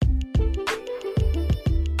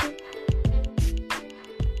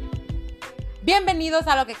Bienvenidos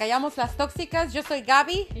a Lo que callamos las tóxicas. Yo soy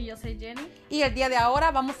Gaby. Y yo soy Jenny. Y el día de ahora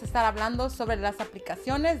vamos a estar hablando sobre las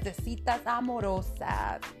aplicaciones de citas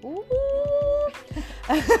amorosas.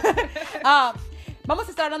 Vamos a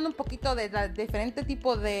estar hablando un poquito de los diferentes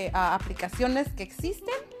tipos de aplicaciones que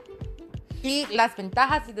existen y las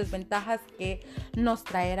ventajas y desventajas que nos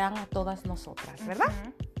traerán a todas nosotras, ¿verdad?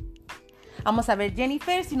 Uh-huh. Vamos a ver,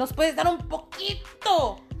 Jennifer, si nos puedes dar un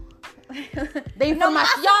poquito de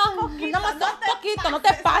información. Nada más un poquito, no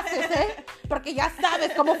te pases, porque ya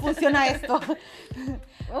sabes cómo funciona esto.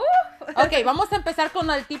 Ok, vamos a empezar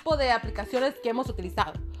con el tipo de aplicaciones que hemos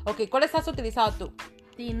utilizado. Ok, ¿cuáles has utilizado tú?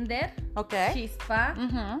 Tinder, okay. Chispa,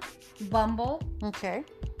 Bumble, okay.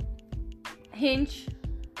 Hinge,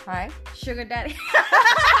 right. Sugar Daddy.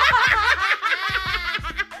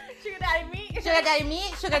 Sugar Daddy me,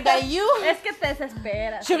 Sugar Daddy you. Es que te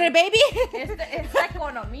desesperas. Sugar Baby. Esta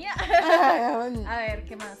economía. A ver,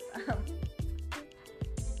 ¿qué más?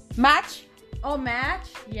 Match. Oh, Match.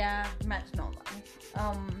 Yeah, Match, no.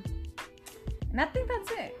 Nothing,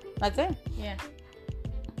 that's it. That's it? Yeah.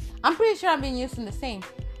 I'm pretty sure I've been using the same.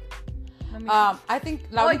 I think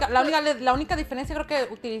la única diferencia creo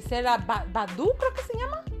que utilicé la Badoo, creo que se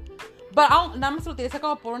llama. Pero nada más lo utilicé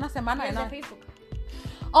como por una semana. ¿En Facebook?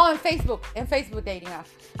 Oh, en Facebook dating app.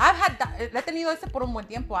 He tenido ese por un buen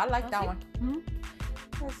tiempo. I like that one.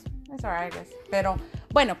 It's alright, I guess. Pero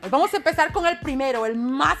bueno, pues vamos a empezar con el primero, el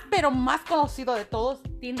más conocido de todos,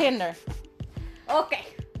 Tinder. Ok.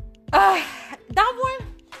 That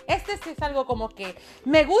one, este sí es algo como que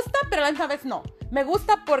me gusta, pero a la misma vez no. Me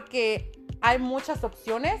gusta porque hay muchas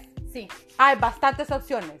opciones. Sí. Hay bastantes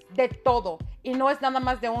opciones de todo. Y no es nada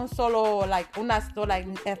más de una sola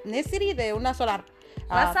ethnicity, de una sola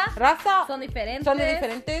raza. Son diferentes. Son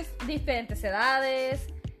de diferentes edades,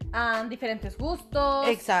 diferentes gustos.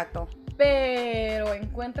 Exacto. Pero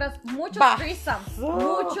encuentras muchos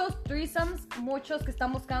threesomes, muchos que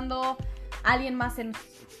están buscando a alguien más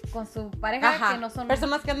con su pareja. Ajá. Que no son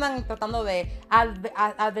personas que andan tratando de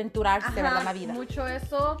aventurarse, ¿verdad? En la vida. Mucho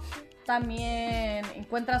eso. También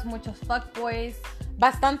encuentras muchos fuckboys.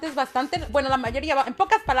 Bastantes. Bueno, la mayoría, en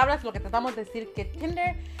pocas palabras, lo que tratamos de decir que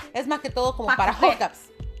Tinder es más que todo como para hookups.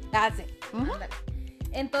 Así.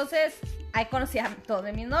 Entonces, ahí conocí a todos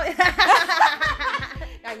de mis novios.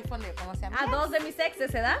 Ahí fue donde conocí a dos de mis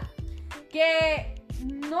exes, ¿verdad? Que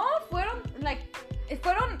no fueron,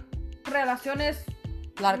 fueron relaciones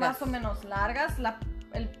largas. Más o menos largas.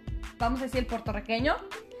 Vamos a decir, el puertorriqueño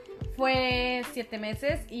fue 7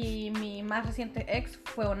 meses y mi más reciente ex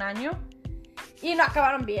fue 1 año. Y no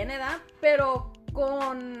acabaron bien, ¿verdad? Pero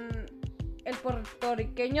con el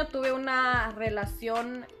puertorriqueño tuve una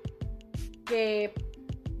relación que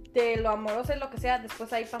de lo amoroso y lo que sea,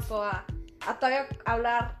 después ahí pasó a todavía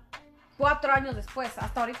hablar 4 años después.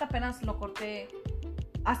 Hasta ahorita apenas lo corté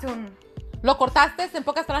 ¿Lo cortaste? En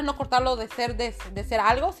pocas palabras, no cortarlo de ser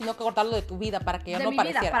algo, sino que cortarlo de tu vida para que ya no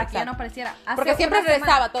apareciera. Para que ya no apareciera. Porque siempre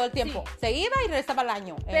regresaba todo el tiempo. Sí. Se iba y regresaba al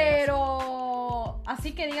año. Pero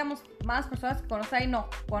así que digamos, más personas que conoces ahí, no.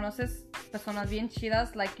 Conoces personas bien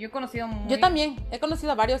chidas. Yo he conocido Yo también. He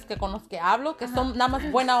conocido a varios que hablo, que son nada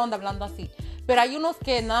más buena onda hablando así. Pero hay unos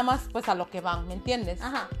que nada más pues a lo que van, ¿me entiendes?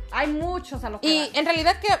 Ajá. Hay muchos a lo que van. Y en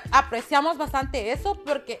realidad que apreciamos bastante eso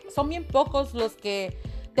porque son bien pocos los que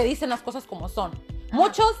te dicen las cosas como son. Ajá.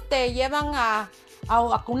 Muchos te llevan a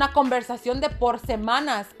una conversación de por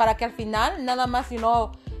semanas para que al final nada más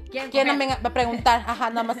 ¿quién me va a preguntar? Ajá,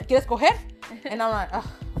 nada más, ¿quieres coger? Y nada más,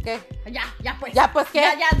 okay. Ya pues. Ya pues, ¿qué?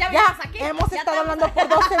 Ya aquí. Hemos estado hablando por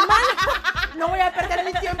 2 semanas. No voy a perder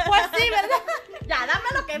mi tiempo así, ¿verdad? Ya, dame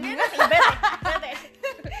lo que vienes y vete.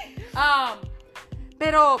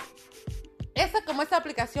 Pero esa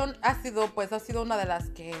aplicación ha sido una de las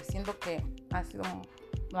que siento que ha sido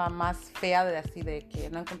la más fea de que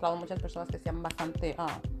no he encontrado muchas personas que sean bastante...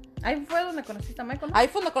 Ahí fue donde conociste a Michael, ¿no? Ahí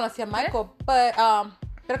fue donde conocí a Michael,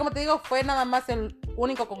 pero como te digo, fue nada más el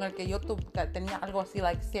único con el que yo tenía algo así,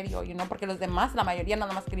 serio, porque los demás, la mayoría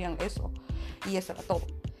nada más querían eso, y eso era todo.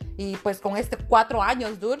 Y pues con 4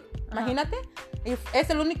 años, dude, imagínate, y es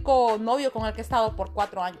el único novio con el que he estado por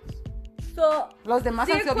 4 años. Los demás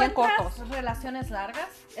han sido bien cortos. Relaciones largas,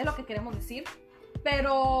 es lo que queremos decir,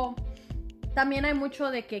 pero también hay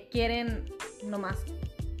mucho de que quieren nomás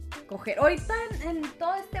coger. Ahorita en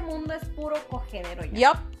todo este mundo es puro cogedero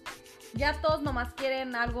ya. Yep. Ya todos nomás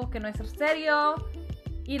quieren algo que no es serio.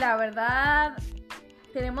 Y la verdad,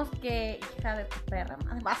 tenemos que... Hija de tu perra,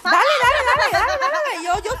 madre. Dale.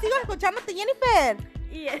 Yo sigo escuchándote, Jennifer.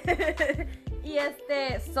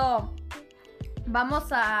 Vamos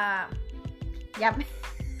a... Ya.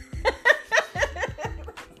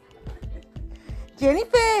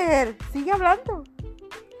 Jennifer, sigue hablando.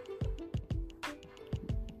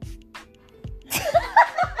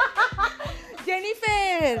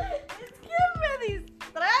 Jennifer. Es que me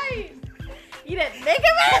distraes. Mire,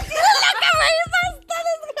 déjeme decirle la cabeza esta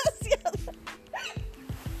desgraciada.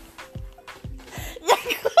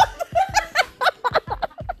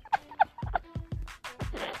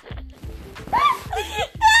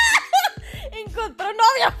 Encontró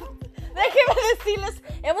novia. Déjeme decirles,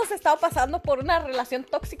 hemos estado pasando por una relación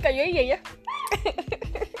tóxica yo y ella.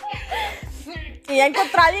 Y ya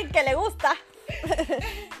encontró a alguien que le gusta.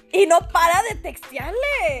 Y no para de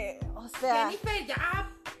textearle. O sea, Jennifer,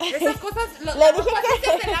 ya. Esas cosas le dije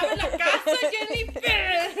que se lava en la casa,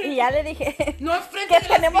 Jennifer. Y ya le dije No es frente que de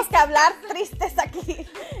las tenemos que hablar tristes aquí.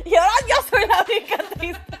 Y ahora yo soy la única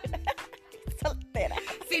triste. Soltera.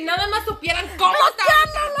 Si nada más supieran cómo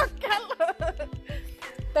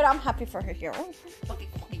Pero I'm happy for her here. Porque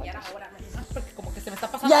ya era hora, ¿no? Porque como que se me está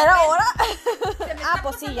pasando. ¿Ya era hora? Se me Ah, está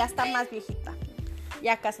pues sí, ya está pasando más viejita.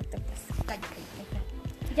 Ya cásate, pues. Cállate.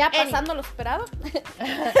 Ya pasando lo esperado.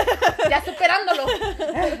 Ya superándolo.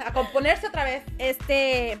 A componerse otra vez.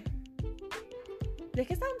 ¿De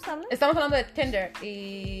qué estábamos hablando? Estamos hablando de Tinder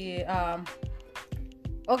y...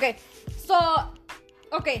 Ok,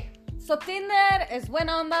 so Tinder es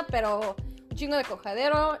buena onda, pero un chingo de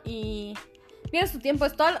cojadero y pierdes tu tiempo.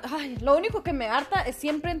 Ay, lo único que me harta es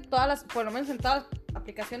siempre en todas las, por lo menos en todas las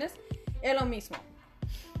aplicaciones, es lo mismo.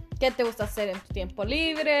 ¿Qué te gusta hacer en tu tiempo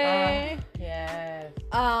libre? Yes.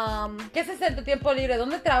 Um, ¿Qué haces en tu tiempo libre?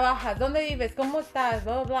 ¿Dónde trabajas? ¿Dónde vives? ¿Cómo estás?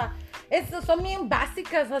 Bla, bla, bla. Eso son bien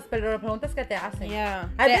básicas las preguntas que te hacen.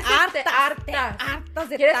 yeah. A veces te Te hartas. hartas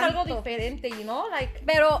de Quieres tanto. algo diferente, you know? Like,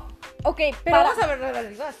 Pero, ok, pero vamos a ver la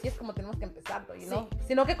realidad. Así es como tenemos que empezarlo, you know?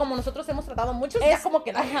 Sino que como nosotros hemos tratado muchos, ya como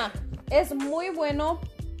que... Ajá, es muy bueno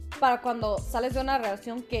para cuando sales de una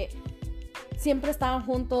relación que siempre estaban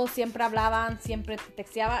juntos, siempre hablaban, siempre te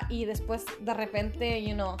texteaba y después de repente,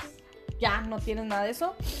 ya no tienes nada de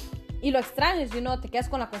eso. Y lo extrañas, te quedas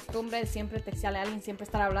con la costumbre de siempre textearle a alguien, siempre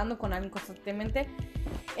estar hablando con alguien constantemente.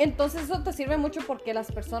 Entonces eso te sirve mucho porque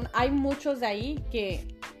hay muchos de ahí que,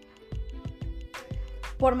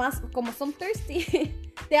 por más, como son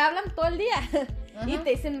thirsty, te hablan todo el día. Uh-huh. Y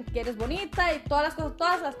te dicen que eres bonita y todas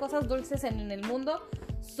las cosas dulces en el mundo.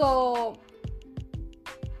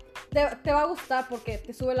 Te va a gustar porque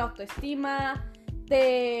te sube la autoestima,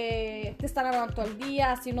 te están hablando todo el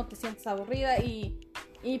día, así no te sientes aburrida y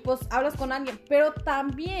pues hablas con alguien. Pero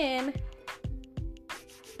también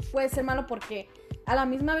puede ser malo porque a la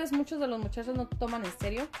misma vez muchos de los muchachos no te toman en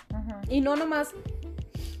serio. Uh-huh. Y no nomás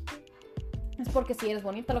es porque si eres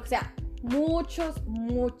bonita, lo que sea.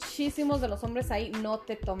 Muchísimos de los hombres ahí no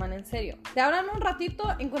te toman en serio. Te hablan un ratito,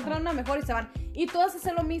 encuentran una mejor y se van. Y tú haces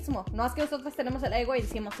lo mismo. No es que nosotros tenemos el ego y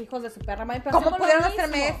decimos hijos de su perra madre. ¿Cómo pudieron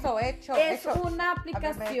hacerme eso? Es una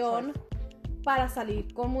aplicación para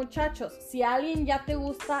salir con muchachos. Si alguien ya te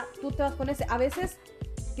gusta, tú te vas con ese. A veces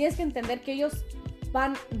tienes que entender que ellos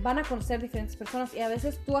van a conocer diferentes personas. Y a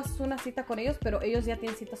veces tú haces una cita con ellos, pero ellos ya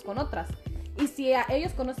tienen citas con otras. Y si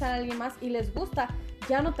ellos conocen a alguien más y les gusta,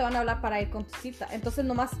 ya no te van a hablar para ir con tu cita. Entonces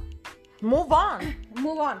nomás move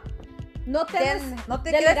on. No te quedes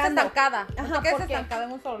estancada. Ajá, no te quedes estancada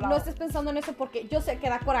en un solo lado. No estés pensando en eso porque yo sé que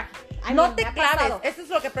da coraje. No te claves. Eso es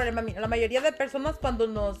lo que problema a mí. La mayoría de personas cuando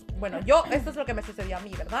esto es lo que me sucedió a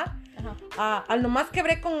mí, ¿verdad? Ajá. Al nomás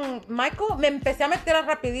quebré con Michael, me empecé a meter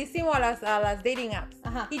rapidísimo a las dating apps.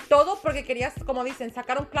 Ajá. Y todo porque querías, como dicen,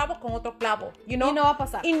 sacar un clavo con otro clavo. Y no va a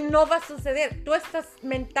pasar. Y no va a suceder. Tú estás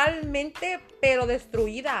mentalmente, pero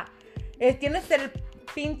destruida. Tienes el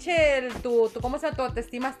pinche, ¿cómo se llama? Tu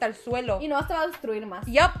autoestima hasta el suelo. Y no te va a destruir más.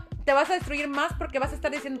 Te vas a destruir más porque vas a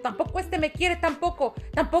estar diciendo, tampoco este me quiere, tampoco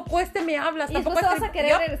este me habla, y tampoco después te vas a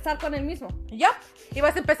querer regresar con el mismo. Y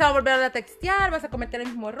vas a empezar a volver a textear, vas a cometer el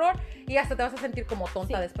mismo error y hasta te vas a sentir como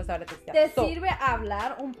tonta después de haber texteado. Te sirve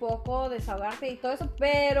hablar un poco, desahogarte y todo eso,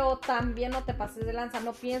 pero también no te pases de lanza,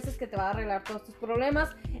 no pienses que te va a arreglar todos tus problemas.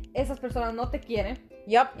 Esas personas no te quieren.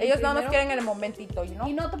 Ellos nada más quieren el momentito,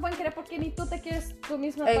 Y no te pueden querer porque ni tú te quieres tú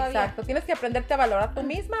misma todavía. Exacto, tienes que aprenderte a valorar tú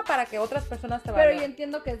misma para que otras personas te valoren. Pero yo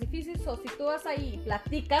entiendo que es difícil, si tú vas ahí y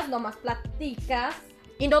platicas, nomás platicas.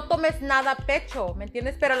 Y no tomes nada a pecho, ¿me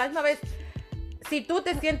entiendes? Pero a la misma vez, si tú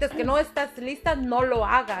te sientes que no estás lista, no lo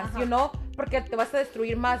hagas, porque te vas a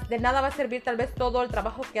destruir más. De nada va a servir tal vez todo el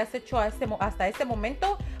trabajo que has hecho hasta este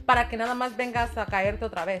momento para que nada más vengas a caerte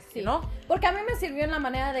otra vez, ¿no? Porque a mí me sirvió en la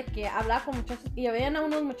manera de que hablaba con muchachos y veían a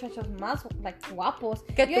unos muchachos más guapos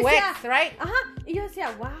que tu ex, right? Ajá, y yo decía,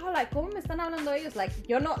 wow, ¿cómo me están hablando ellos?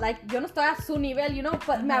 Yo no estoy a su nivel,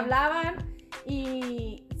 but me hablaban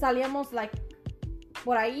y salíamos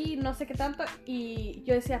por ahí, no sé qué tanto. Y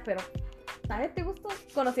yo decía, pero, ¿sabes? ¿Te gustó?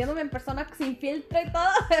 Conociéndome en persona sin filtro y todo.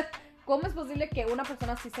 ¿Cómo es posible que una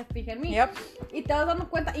persona así se fije en mí? Yep. Y te vas dando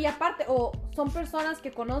cuenta. Y aparte, o son personas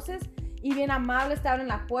que conoces y bien amables, te abren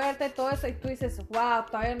la puerta y todo eso. Y tú dices, wow,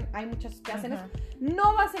 todavía hay muchos que hacen eso.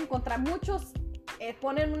 No vas a encontrar muchos.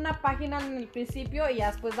 Ponen una página en el principio y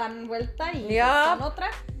ya después dan vuelta y son otra.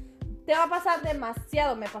 Te va a pasar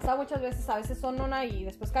demasiado. Me pasa muchas veces. A veces son una y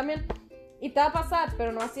después cambian. Y te va a pasar,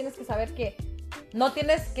 pero no tienes que saber que... No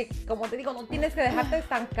tienes que, como te digo, no tienes que dejarte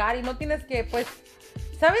estancar y no tienes que, pues,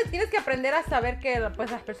 ¿sabes? Tienes que aprender a saber que,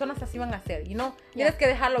 pues, las personas así van a hacer y no tienes que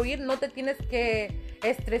dejarlo ir, no te tienes que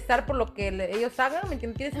estresar por lo que ellos hagan, ¿me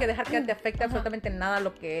entiendes? Tienes que dejar que te afecte absolutamente nada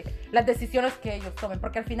las decisiones que ellos tomen,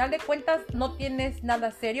 porque al final de cuentas no tienes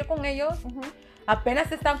nada serio con ellos. Apenas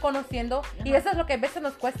se están conociendo y eso es lo que a veces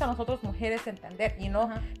nos cuesta a nosotros mujeres entender,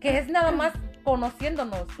 que es nada más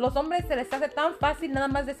conociéndonos. Los hombres se les hace tan fácil nada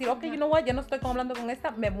más decir, ok, you know what, ya no estoy hablando con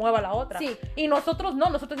esta, me muevo a la otra. Sí. Y nosotros no,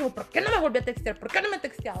 nosotros decimos, ¿por qué no me volví a textear? ¿Por qué no me he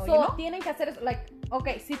texteado? So, tienen que hacer eso, like, ok,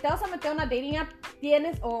 si te vas a meter a una dating app,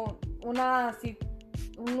 tienes, o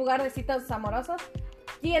un lugar de citas amorosas,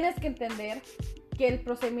 tienes que entender que el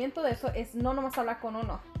procedimiento de eso es no nomás hablar con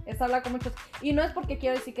uno, es hablar con muchos. Y no es porque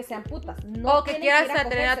quiero decir que sean putas. No, o que quieras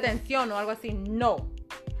tener atención o algo así. No.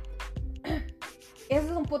 Eso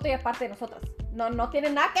es un punto y aparte de nosotras. No tiene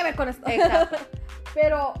nada que ver con esto. Exacto.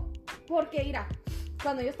 Pero, porque, mira,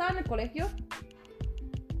 cuando yo estaba en el colegio,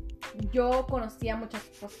 yo conocía muchas,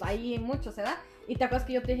 pues ahí muchos, ¿verdad? Y te acuerdas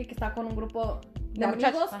que yo te dije que estaba con un grupo de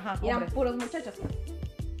amigos y eran puros muchachos.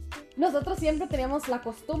 Nosotros siempre teníamos la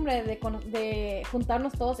costumbre de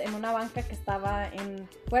juntarnos todos en una banca que estaba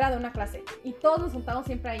fuera de una clase. Y todos nos juntamos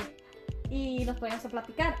siempre ahí. Y nos poníamos a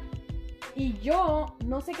platicar. Y yo,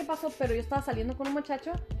 no sé qué pasó, pero yo estaba saliendo con un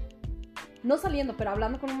muchacho. No saliendo, pero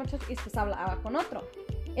hablando con un muchacho y después hablaba con otro.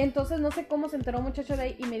 Entonces no sé cómo se enteró un muchacho de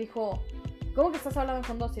ahí y me dijo, ¿cómo que estás hablando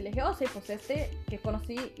con dos? Y le dije, oh sí, pues este que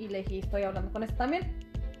conocí. Y le dije, estoy hablando con este también.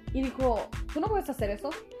 Y dijo, ¿tú no puedes hacer eso?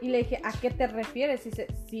 Y le dije, ¿a qué te refieres? Y dice,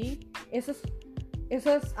 sí, eso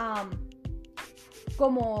es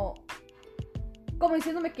como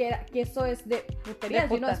diciéndome que eso es de puterías,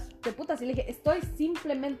 de putas. No, de putas. Y le dije, estoy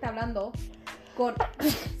simplemente hablando con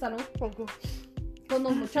salud, con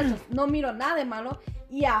los muchachos. No miro nada de malo.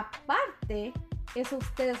 Y aparte, eso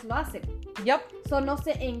ustedes lo hacen. Yep. So, no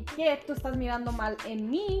sé en qué tú estás mirando mal en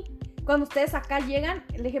mí. Cuando ustedes acá llegan,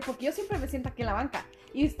 le dije, porque yo siempre me siento aquí en la banca.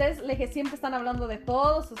 Y ustedes, le dije, siempre están hablando de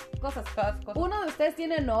todas sus cosas. Uno de ustedes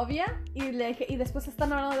tiene novia y le dije, y después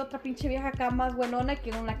están hablando de otra pinche vieja acá más buenona que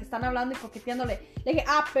con la que están hablando y coqueteándole. Le dije,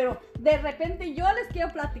 pero de repente yo les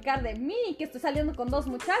quiero platicar de mí, que estoy saliendo con dos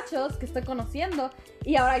muchachos que estoy conociendo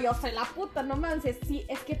y ahora yo soy la puta, no manches. Sí,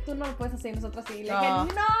 es que tú no lo puedes hacer y nosotros sí. Le dije, no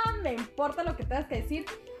me importa lo que tengas que decir.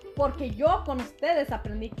 Porque yo con ustedes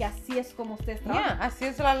aprendí que así es como ustedes trabajan. Así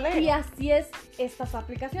es la ley. Y así es estas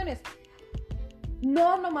aplicaciones.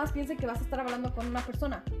 No nomás piensen que vas a estar hablando con una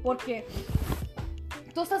persona. Porque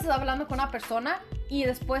tú estás hablando con una persona y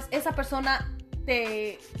después esa persona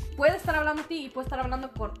te puede estar hablando a ti y puede estar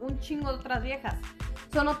hablando con un chingo de otras viejas.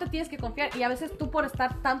 So, no te tienes que confiar. Y a veces tú por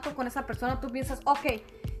estar tanto con esa persona, tú piensas, ok,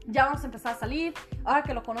 ya vamos a empezar a salir. Ahora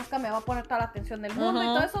que lo conozca me va a poner toda la atención del mundo y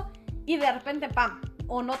todo eso. Y de repente, pam,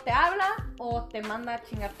 o no te habla, o te manda a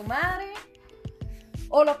chingar tu madre,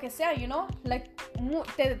 o lo que sea, you know, like,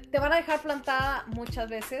 te van a dejar plantada muchas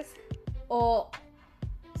veces, o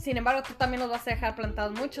sin embargo tú también los vas a dejar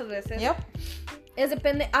plantados muchas veces. Yep.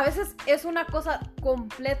 Depende, a veces es una cosa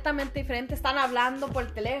completamente diferente, están hablando por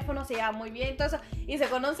el teléfono, se llevan muy bien, todo eso, y se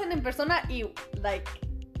conocen en persona y, like,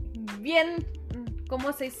 bien,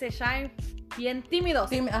 ¿cómo se dice? Shy, bien tímidos.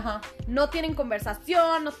 Sí, No tienen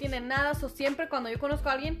conversación, no tienen nada. So, siempre cuando yo conozco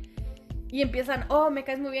a alguien y empiezan, oh, me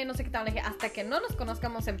caes muy bien, no sé qué tal, le dije, hasta que no nos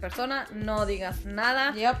conozcamos en persona, no digas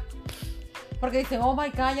nada. Yep. Porque dicen, oh my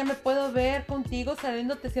God, ya me puedo ver contigo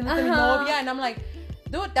saliéndote, siéndote mi novia. And I'm like,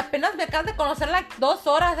 dude, apenas me acabas de conocer like 2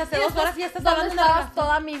 horas, hace 2 horas y ya estás hablando de una relación.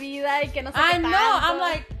 Toda mi vida y que no sé qué tanto. I'm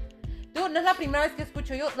like, dude, no es la primera vez que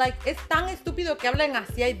escucho yo. Like, es tan estúpido que hablen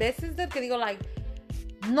así. Hay veces que digo, like,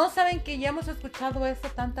 no saben que ya hemos escuchado eso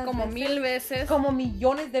tantas como veces. 1000 veces. Como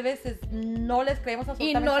millones de veces. No les creemos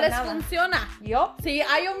absolutamente nada. Y no les funciona. ¿Yo? Si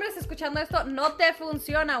hay hombres escuchando esto, no te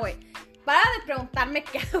funciona, güey. Para de preguntarme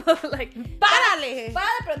qué hago. Like, ¡párale! Para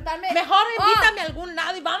de preguntarme. Mejor invítame a algún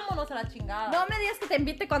lado y vámonos a la chingada. No me digas que te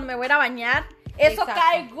invite cuando me voy a ir a bañar. Eso Exacto.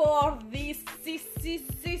 cae gordísimo.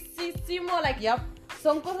 Like, Yep.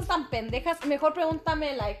 son cosas tan pendejas. Mejor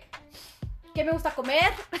pregúntame, like, ¿Qué me gusta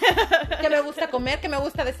comer? Que me gusta comer, que me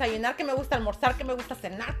gusta desayunar, que me gusta almorzar, que me gusta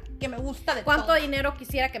cenar, que me gusta de ¿Cuánto todo. dinero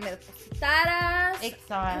quisiera que me depositaras?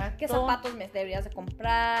 Exacto. ¿Qué zapatos me deberías de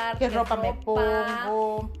comprar? ¿Qué ropa me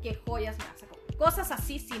pongo? ¿Qué joyas me vas a comprar? Cosas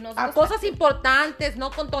así, sí nos A gusta. cosas importantes, no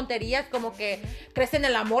con tonterías como que crecen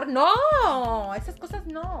el amor. No, esas cosas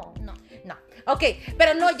no. No. No. Ok,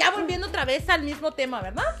 pero no, ya volviendo otra vez al mismo tema,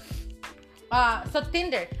 ¿verdad? So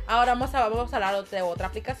Tinder. Ahora vamos a hablar de otra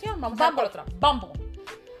aplicación. Vamos a hablar por otra. Bumble.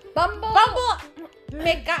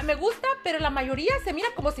 Me gusta, pero la mayoría se mira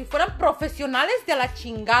como si fueran profesionales de la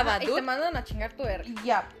chingada, Y dude. te mandan a chingar tu verga.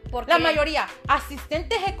 Ya. ¿Por La qué? mayoría,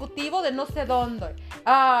 asistente ejecutivo de no sé dónde,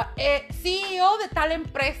 CEO de tal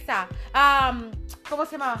empresa, ¿cómo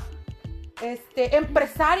se llama?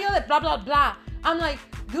 Empresario de bla, bla, bla. I'm like,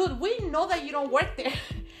 dude, we know that you don't work there.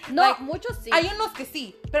 No, Like, muchos sí. Hay unos que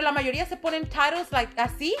sí, pero la mayoría se ponen titles like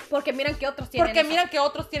así. Porque miran que otros tienen Porque eso. miran que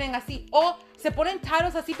otros tienen así. O se ponen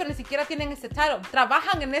titles así, pero ni siquiera tienen ese title.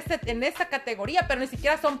 Trabajan en esa categoría, pero ni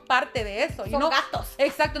siquiera son parte de eso. Son gatos.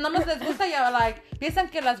 Exacto, nada más les gusta ya, like, piensan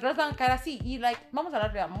que las girls van a caer así. Y, like, vamos a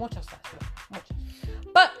hablar de muchos casos. Muchos.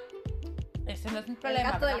 But, ese no es mi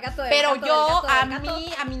problema. gato, del ¿verdad? gato, del pero gato, yo, del gato,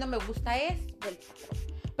 del a mí no me gusta eso. Del-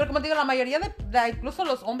 Pero como te digo, la mayoría incluso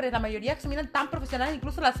los hombres, la mayoría que se miran tan profesionales,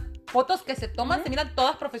 incluso las fotos que se toman se miran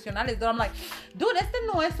todas profesionales. Dude, I'm like, dude,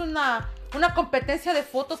 no es una competencia de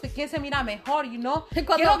fotos de quién se mira mejor, you know.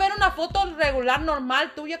 Quiero ver una foto regular,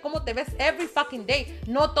 normal, tuya, cómo te ves every fucking day.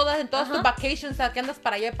 No todas en todas tus vacations, que andas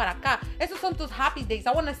para allá y para acá. Esos son tus happy days. I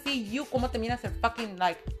wanna see you, cómo te miras el fucking,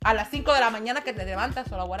 like, a las 5 de la mañana que te levantas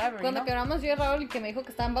o whatever, Cuando you know? quebramos yo y Raúl, que me dijo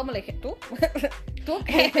que estaba en Bumble, le dije, ¿tú? ¿Tú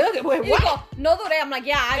 ¿Qué? qué? What? Y dijo, no duré. I'm like,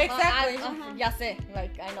 yeah, Exactly. ya sé.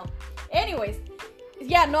 Like, I know. Anyways,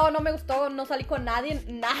 no me gustó. No salí con nadie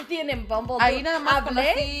en Bumble. Ahí nada más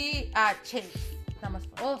hablé. conocí a Chase. Nada más.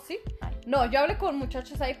 Oh, ¿sí? Ay. No, yo hablé con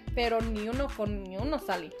muchachos ahí, pero con ni uno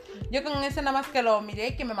salí. Yo con ese nada más que lo miré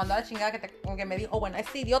y que me mandó a la chingada que me dijo, bueno,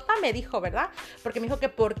 este idiota me dijo, ¿verdad? Porque me dijo que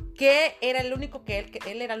por qué era el único que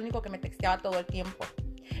él era el único que me texteaba todo el tiempo.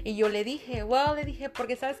 Y yo le dije,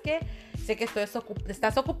 porque ¿sabes qué? Sé que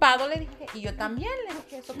estás ocupado, le dije, y yo también le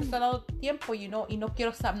dije, eso te está dando tiempo y no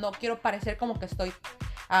quiero parecer como que estoy,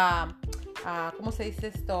 ¿cómo se dice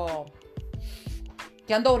esto?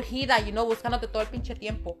 Que ando urgida y buscándote todo el pinche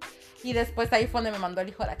tiempo. Y después ahí fue donde me mandó el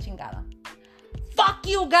hijo de la chingada. Fuck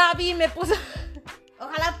you, Gaby, me puso...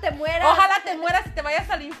 Ojalá te mueras. Ojalá te mueras y te vayas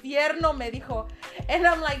al infierno, me dijo. And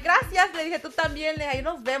I'm like, gracias, le dije, tú también, le dije, ahí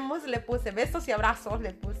nos vemos, le puse besos y abrazos,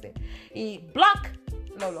 le puse. Y block,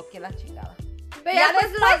 lo bloqueé la chingada. Pero ya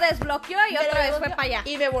después lo desbloqueó y otra vez fue para allá.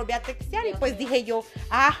 Y me volví a textear y Dios pues mío. dije yo, Un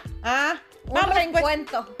vamos, pues.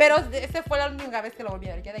 reencuentro. Pero esa fue la única vez que lo volví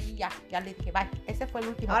a ver. Ya de ahí ya le dije, bye. Ese fue el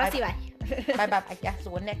último. Ahora bye, sí, bye. bye. Bye, ya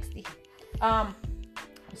subo next, dije.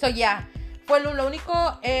 So yeah, fue lo único.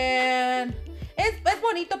 Es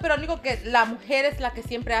bonito, pero lo único que la mujer es la que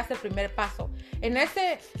siempre hace el primer paso. En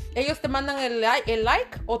ellos te mandan el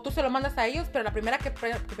like o tú se lo mandas a ellos, pero la primera que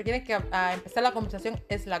tiene que empezar la conversación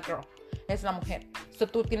es la girl, es la mujer. So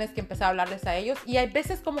tú tienes que empezar a hablarles a ellos. Y hay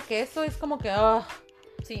veces como que eso es como que...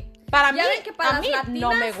 Sí. Para Ya mí, ven que para a mí las latinas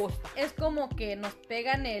no me gusta. es como que nos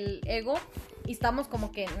pegan el ego y estamos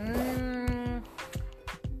como que...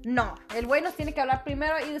 no, el güey nos tiene que hablar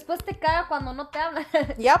primero y después te caga cuando no te hablan.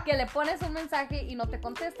 Yep. Que le pones un mensaje y no te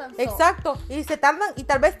contestan. So, Exacto. Y se tardan y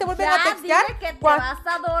tal vez te vuelven ya, a textear. dile que te cuan- vas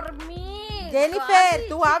a dormir. Jennifer, Ay,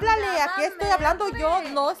 tú háblale. chingada Aquí estoy hablando yo. madre.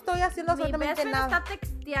 No estoy haciendo Mi absolutamente best friend nada. está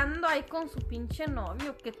texteando ahí con su pinche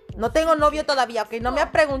novio. Que No tengo novio todavía, ok. No me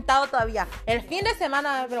ha preguntado todavía. El fin de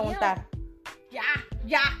semana me va a preguntar.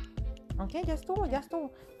 Ya. Ok, ya estuvo.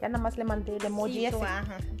 Ya nada más le mandé el emoji Sí, ese. tú,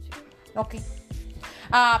 ajá, sí. Ok.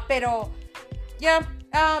 Pero,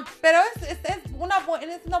 pero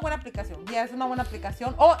es una buena aplicación. Ya, es una buena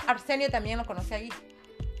aplicación. Oh, Arsenio también lo conocí ahí.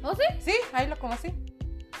 ¿Oh, sí? Sí, ahí lo conocí.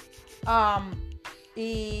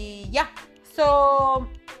 Y ya. So,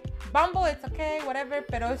 Bumble, it's okay, whatever.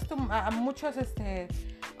 Pero esto a muchos,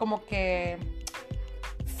 como que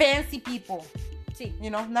fancy people. Sí. You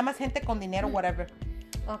know, nada más gente con dinero, whatever.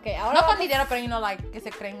 Ok, ahora No con vamos- dinero, pero like, que se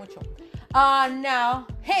creen mucho. Now,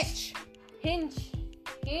 Hinge. Hinge.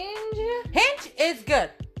 Hinge is good.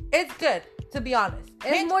 It's good, to be honest.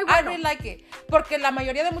 Es Hinge, muy bueno. I really like it. Porque la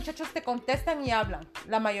mayoría de muchachos te contestan y hablan.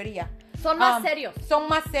 La mayoría. Son más serios. Son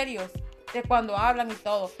más serios de cuando hablan y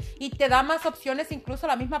todo. Y te da más opciones, incluso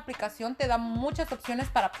la misma aplicación te da muchas opciones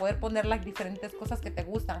para poder poner las diferentes cosas que te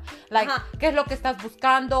gustan. Like, Ajá. qué es lo que estás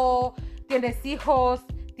buscando, tienes hijos,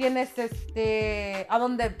 tienes a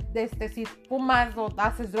dónde, si fumas o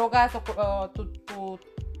haces drogas o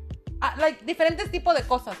like diferentes tipos de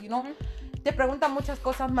cosas, you know. te preguntan muchas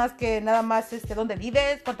cosas más que nada más dónde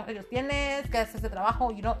vives, cuántos años tienes, qué haces de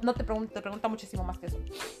trabajo, y no te pregunta muchísimo más que eso.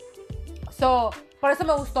 So, por eso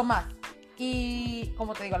me gustó más. Y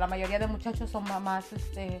como te digo, la mayoría de muchachos son más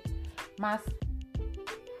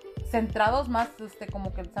centrados, más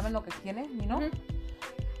como que saben lo que quieren, ¿no? Ujú.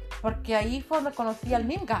 Porque ahí fue donde conocí al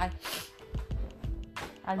meme guy.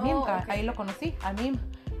 Al meme guy, ok. ahí lo conocí, al meme.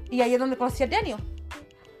 Y ahí es donde conocí a Daniel.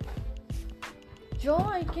 Yo,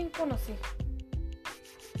 ¿a quién conocí?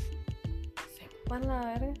 Sepan la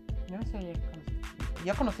verga. Yo no sé,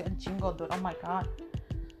 yo conocí a un chingo, dude, oh my God.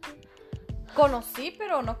 Conocí,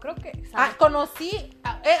 pero no creo que...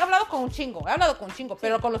 He hablado con un chingo,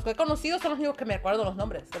 pero con los que he conocido son los únicos que me acuerdo los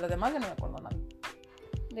nombres. De los demás ya no me acuerdo nada.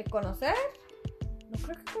 ¿De conocer? No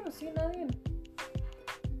creo que conocí a nadie.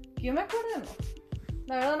 Que yo me acuerdo, no.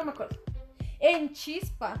 La verdad no me acuerdo. En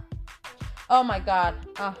Chispa. Oh my God.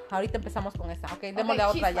 Ahorita empezamos con esa. Ok, démosle a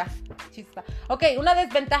otra Chispa. ya. Chispa. Ok, una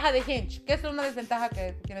desventaja de Hinge. ¿Qué es una desventaja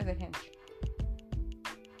que tienes de Hinge?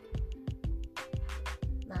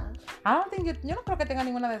 Nada. Yo no creo que tenga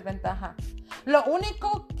ninguna desventaja. Lo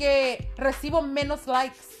único que recibo menos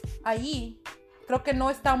likes ahí, creo que no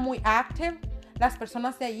está muy active las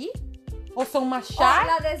personas de ahí, o son más shy.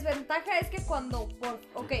 La desventaja es que cuando...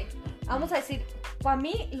 Ok, vamos a decir, para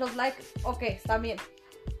mí los likes, ok, están bien.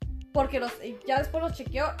 Porque ya después los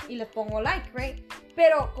chequeo y les pongo like, right?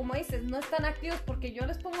 Pero como dices, no están activos porque yo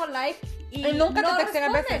les pongo like y nunca no te textean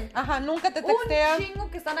a responden. veces. Ajá, nunca te textean. Un chingo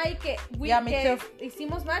que están ahí que me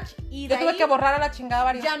hicimos match y Yo de tuve ahí que borrar a la chingada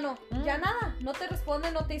varios. ya no, ya nada. No te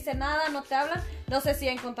responden, no te dicen nada, no te hablan. No sé si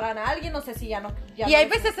ya encontraron a alguien, no sé si ya no. Ya Y no hay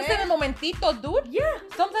les veces es en el momentito, dude. Yeah.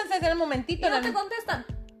 Sometimes es en el momentito. Y no te contestan.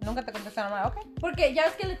 Nunca te contestan nada, ok. Porque ya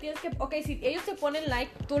ves que le tienes que... Ok, si ellos te ponen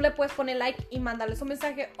like, tú le puedes poner like y mandarles un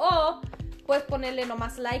mensaje. O puedes ponerle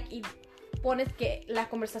nomás like y pones que la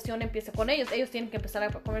conversación empiece con ellos. Ellos tienen que empezar la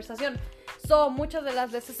conversación. Muchas de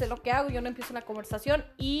las veces es lo que hago. Yo no empiezo una conversación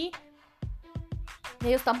y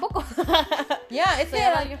ellos tampoco. Ya, So,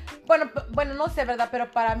 ya valió. bueno, no sé, ¿verdad? Pero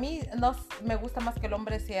para mí me gusta más que el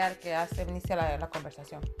hombre sea el que inicia la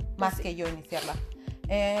conversación. Más sí. que yo iniciarla.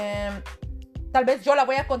 Tal vez yo la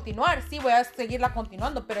voy a continuar. Sí, voy a seguirla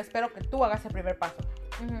continuando. Pero espero que tú hagas el primer paso.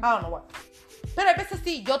 Ujú. I don't know what. Pero a veces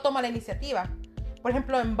sí, yo tomo la iniciativa. Por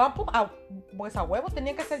ejemplo, en Bumble, pues a huevo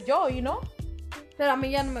tenía que ser yo, ¿no? Pero a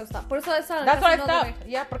mí ya no me gusta. Por eso esa... That's casi what I no thought. doy.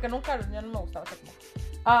 Ya, porque ya no me gustaba ese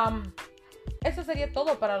como. Eso sería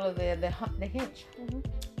todo para lo de Hinge. Ujú.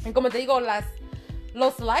 Y como te digo,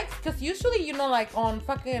 los likes, because usually, like on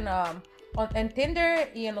fucking, en Tinder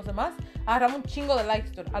y en los demás, agarramos un chingo de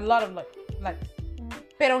likes, dude. A lot of likes. Ujú.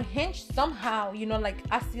 Pero en Hinge, somehow, like,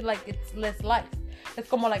 I see like it's less likes. Es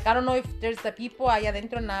como, like, I don't know if there's the people ahí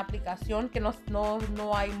adentro en la aplicación que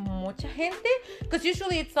no hay mucha gente. Because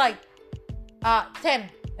usually it's like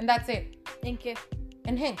 10, and that's it. ¿En qué?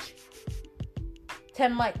 In Hinge.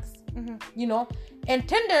 10 likes. Ujú. In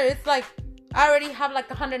Tinder, it's like, I already have like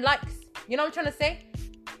 100 likes. You know what I'm trying to say?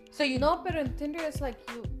 So No, pero en Tinder es like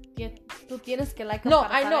tú tienes que like. No,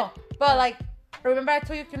 para I know. saber. But like, remember I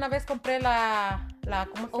told you que una vez compré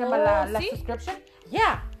 ¿cómo se llama? La ¿sí? subscription?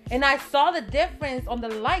 Yeah. And I saw the difference on the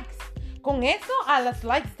likes. Con eso a las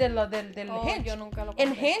likes del Hinge. Yo nunca lo En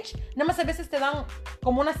compré. Hinge, nada más a veces te dan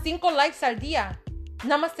como unas 5 likes al día.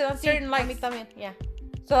 Nada más te dan Sí, certain a likes. mí también, yeah.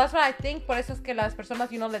 So that's what I think. Por eso es que las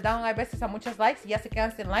personas, le dan a veces a muchas likes y ya se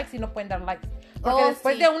quedan sin likes y no pueden dar likes. Porque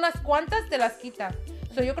después sí. de unas cuantas te las quitan.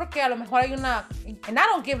 So yo creo que a lo mejor hay una... And I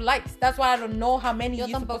don't give likes. That's why I don't know how many Yo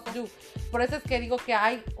you're supposed to do. Por eso es que digo que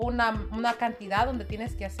hay una cantidad donde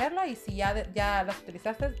tienes que hacerla y si ya las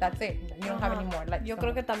utilizaste, that's it. You don't have any more likes. Yo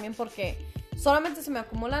creo que también porque solamente se me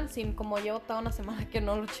acumulan sin como llevo toda una semana que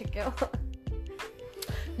no lo chequeo.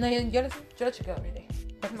 No, yo lo chequeo every day.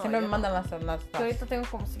 Porque No, siempre yo me mandan las Que ahorita tengo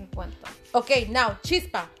como 50. Okay, now,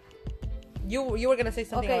 chispa. You were going to say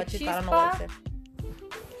something Okay, about chispa. I don't know what I said.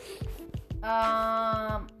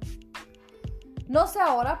 No sé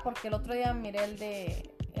ahora porque el otro día miré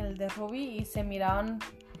el de Ruby y se miraban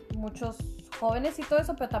muchos jóvenes y todo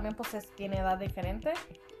eso, pero también pues tiene edad diferente.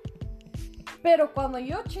 Pero cuando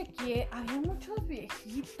yo chequeé, había muchos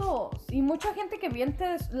viejitos y mucha gente que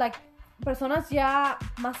miente, like, personas ya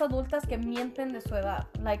más adultas que mienten de su edad.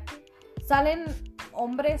 Like, salen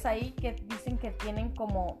hombres ahí que dicen que tienen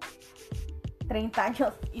como 30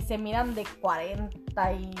 años y se miran de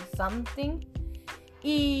 40 y something.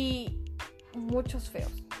 Y muchos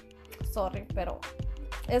feos. Sorry, pero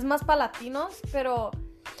es más para latinos, pero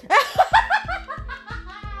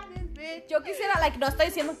yo quisiera, like, no estoy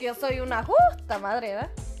diciendo que yo soy una justa madre,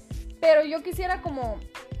 ¿verdad? Pero yo quisiera como,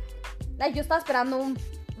 like, yo estaba esperando un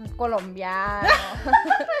colombiano.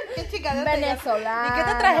 ¿Qué chingaderas? Venezolano. ¿Y qué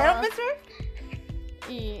te trajeron, mister?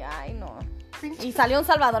 Y, ay, no. Pinche Y salió un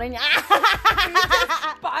salvadoreño.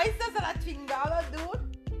 paisas a la chingada,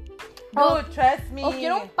 dude. O- Dude, trust me. O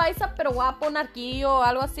quiero un paisa, pero guapo, un arquillo o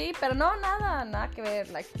algo así. Pero no, nada que ver.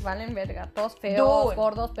 Like, valen verga. Todos feos, Dude.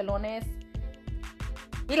 gordos, pelones.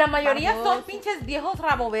 Y la mayoría Barbudos. son pinches viejos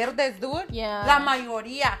rabo verdes, dude. Yeah. La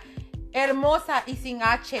mayoría. Hermosa y sin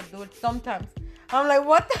H, dude, sometimes. I'm like,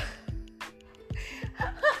 what the...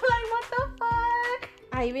 I'm like, what the fuck?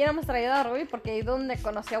 Ahí hubiéramos traído a Ruby porque ahí es donde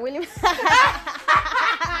conocí a William.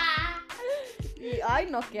 Y, ay,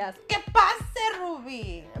 no, qué asco. ¿Qué pase,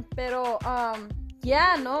 Ruby? Pero,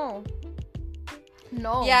 ya, no.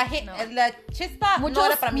 No. Ya, no. la chispa Muchos, no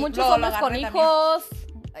era para mí. muchos Lo hombres con agarré también. hijos,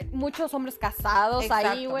 muchos hombres casados ahí,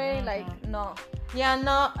 Exacto. güey. Ujú. Like, no. Ya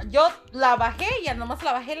no, yo la bajé, ya nomás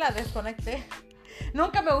la bajé, la desconecté.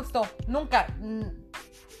 Nunca me gustó, nunca.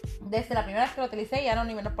 Desde la primera vez que lo utilicé ya no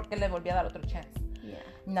ni menos porque le volví a dar otro chance. Yeah.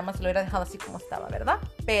 Nada más lo hubiera dejado así como estaba, ¿verdad?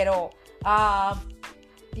 Pero,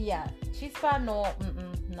 ya, chispa no,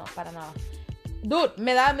 no, para nada. Dude,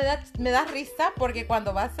 me da risa porque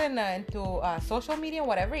cuando vas en tu social media,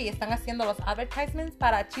 whatever, y están haciendo los advertisements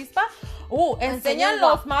para chispa, enseñan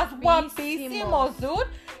los más guapísimos, dude.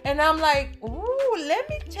 And I'm like, let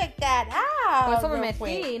me check that out. Por eso me real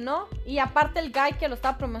metí, quick. ¿no? Y aparte el guy que lo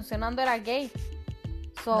estaba promocionando era gay.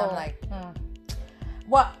 So, And I'm like,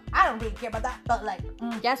 well, I don't really care about that, but like,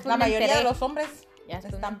 Ya después la me mayoría enteré. de los hombres ya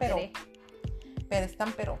después están, me pero enteré.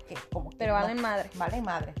 ¿qué? Como que Pero no. valen madre. Valen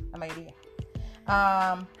madre, la mayoría.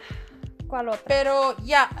 ¿Cuál otra? Pero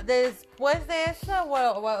ya, después de eso,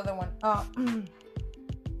 what other one?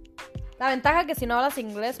 La ventaja es que si no hablas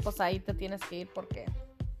inglés, pues ahí te tienes que ir porque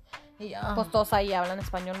pues todos ahí hablan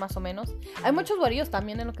español más o menos. Hay muchos güerillos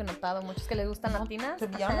también en lo que he notado, muchos que les gustan latinas.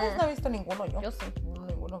 Ya no he visto ninguno yo. Yo sí.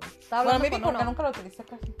 Ninguno. Estaba Bueno, hablando maybe con porque uno. nunca lo utilicé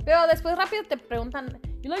casi. Pero después rápido te preguntan,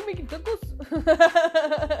 ¿You like making tacos?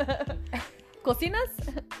 ¿Cocinas?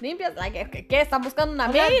 ¿Limpias? Like, ¿qué? ¿Están buscando una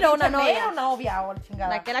maid o una novia? Una novia o la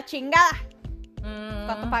chingada. La que la chingada.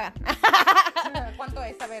 ¿Cuánto pagan? ¿Cuánto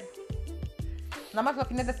es? A ver. Nada más los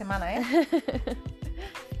fines de semana, ¿eh?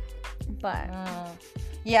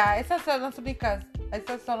 Ya, esas son las únicas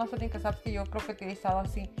apps que yo creo que he utilizado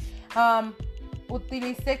así.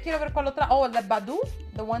 Utilicé, quiero ver cuál otra. La Badoo,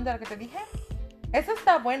 the one de la que te dije. Esa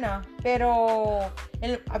está buena, pero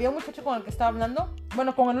había un muchacho con el que estaba hablando.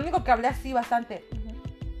 Bueno, con el único que hablé así bastante.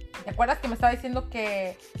 ¿Te acuerdas que me estaba diciendo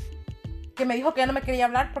que me dijo que ya no me quería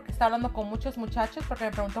hablar porque estaba hablando con muchos muchachos? Porque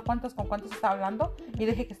me preguntó con cuántos estaba hablando. Y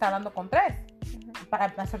le dije que estaba hablando con 3.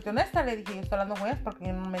 Para serte honesta, le dije, yo estoy hablando con ellos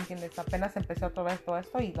porque no me entiendes. Apenas empecé otra vez todo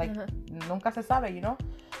esto y nunca se sabe, you know.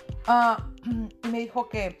 Y me dijo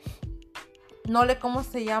que ¿cómo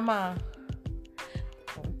se llama?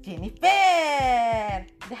 Jennifer,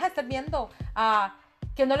 deja de estar viendo.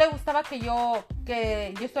 Que no le gustaba que yo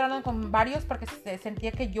estoy hablando con varios porque se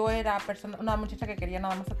sentía que yo era una muchacha que quería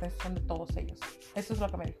nada más atención de todos ellos. Eso es lo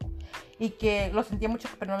que me dijo. Y que lo sentía mucho,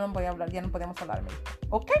 pero no podía hablar, ya no podíamos hablar. Me dijo,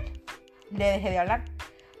 ok, le dejé de hablar.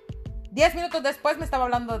 10 minutos después me estaba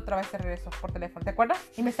hablando otra vez de regreso por teléfono, ¿te acuerdas?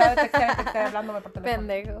 Y me estaba texteando hablándome por teléfono.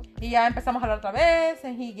 Pendejo. Y ya empezamos a hablar otra vez,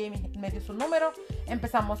 me dio su número,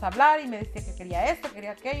 empezamos a hablar y me decía que quería esto,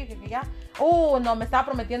 quería aquello, que quería... no, me estaba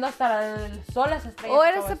prometiendo hasta el sol, las estrellas. ¿O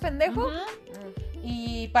eres todo ese eso. pendejo?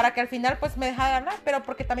 Y para que al final pues me dejara de hablar, pero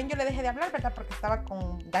porque también yo le dejé de hablar, ¿verdad? Porque estaba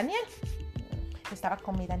con Daniel. Estaba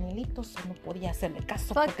con mi Danielito, so no podía hacerle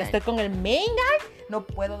caso porque Okay. estoy con el main guy, no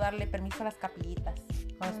puedo darle permiso a las capillitas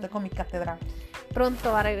cuando estoy con mi catedral.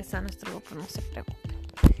 Pronto va a regresar nuestro grupo, no se preocupen.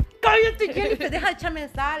 Cállate, Jennifer, deja de echarme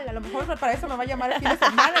sal. A lo mejor para eso me va a llamar el fin de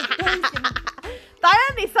semana. Estoy diciendo,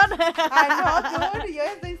 Todavía ni son. ay, no, dude, yo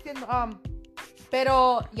estoy diciendo.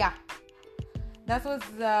 Pero ya. Esto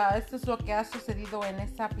es lo que ha sucedido en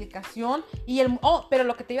esa aplicación. Y pero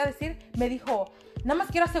lo que te iba a decir, me dijo, nada más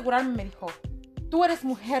quiero asegurarme, me dijo, tú eres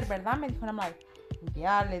mujer, ¿verdad? Me dijo, nada más.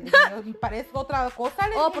 Ya, le dije, parece otra cosa.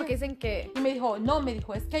 Le dije. Porque dicen que... Y me dijo, no, me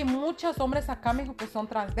dijo, es que hay muchos hombres acá, me dijo, que son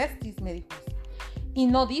transvestis, me dijo. Y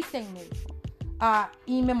no dicen, me dijo.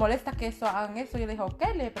 Y me molesta que hagan eso. Yo le dije, ok,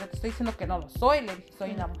 pero te estoy diciendo que no lo soy. Le dije,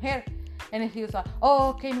 soy una mujer. Y me dijo,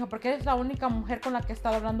 ok, me dijo, porque eres la única mujer con la que he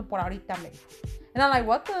estado hablando por ahorita, me dijo. And I'm like,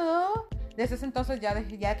 what the? Desde ese entonces,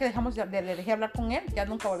 ya que dejamos, le dejé hablar con él, ya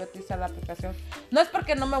nunca volví a utilizar la aplicación. No es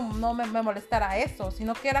porque no me molestara eso,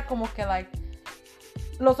 sino que era como que, like,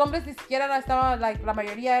 los hombres ni siquiera estaban, like, la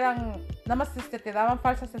mayoría eran, nada más te daban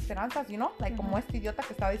falsas esperanzas, you know, like, como este idiota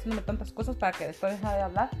que estaba diciéndome tantas cosas para que después dejara de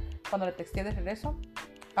hablar cuando le texté de regreso.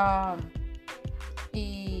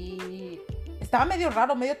 Y estaba medio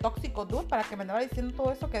raro, medio tóxico, dude, para que me andaba diciendo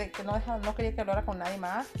todo eso, que no quería que hablara con nadie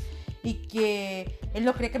más. Y que él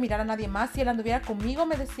no quería que mirara a nadie más. Si él anduviera conmigo,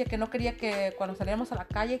 me decía que no quería que cuando saliéramos a la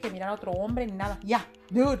calle, que mirara a otro hombre ni nada. Yeah,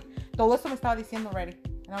 dude. Todo eso me estaba diciendo already.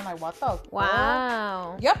 And I'm like, what the fuck?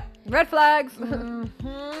 Wow. Yep. Red flags.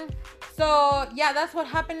 Mm-hmm. So, yeah, that's what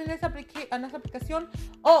happened en esa aplicación.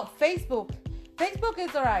 Oh, Facebook. Facebook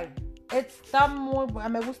is alright.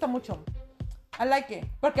 Me gusta mucho. I like it.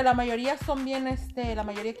 Porque la mayoría son bien, la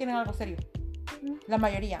mayoría quieren algo serio. La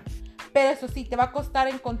mayoría. Pero eso sí, te va a costar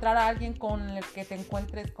encontrar a alguien con el que te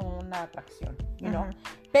encuentres con una atracción, you know?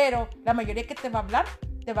 Pero la mayoría que te va a hablar,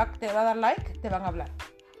 te va a dar like, te van a hablar.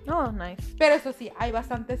 Oh, nice. Pero eso sí, hay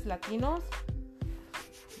bastantes latinos,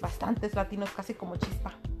 casi como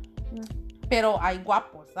chispa. Pero hay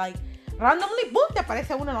guapos, like, randomly, boom, te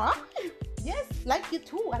aparece uno, ¿no? Yes, like you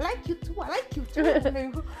too, I like you too, I like you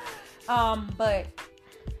too. But,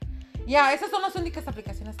 yeah, esas son las únicas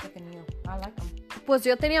aplicaciones que he tenido. I like them. Pues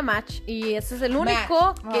yo tenía Match y ese es el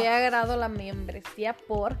único que he agarrado la membresía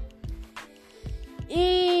por.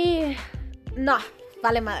 Y no,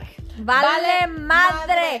 vale madre. Vale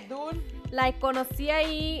madre. La conocí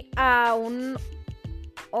ahí a un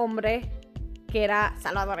hombre que era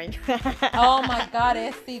salvadoreño. Oh my God,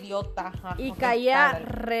 es idiota. Y caía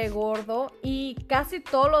re gordo. Y casi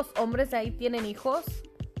todos los hombres de ahí tienen hijos.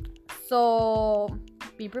 So,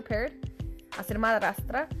 be prepared a ser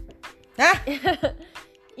madrastra.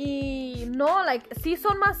 Y no, like, sí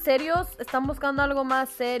son más serios, están buscando algo más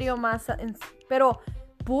serio, pero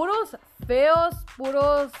puros feos,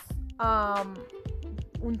 puros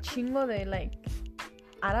un chingo de, like,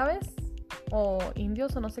 árabes o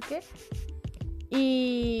indios o no sé qué.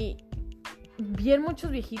 Y bien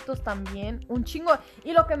muchos viejitos también, un chingo.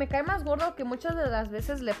 Y lo que me cae más gordo, que muchas de las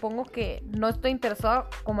veces le pongo que no estoy interesado,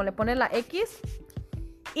 como le ponen la X,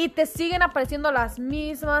 y te siguen apareciendo las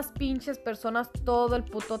mismas pinches personas todo el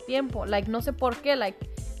puto tiempo. Like, no sé por qué. Like,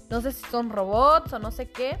 no sé si son robots o no sé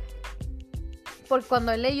qué. Porque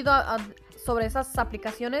cuando he leído sobre esas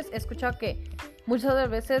aplicaciones, he escuchado que muchas de las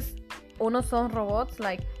veces unos son robots,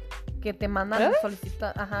 like, que te mandan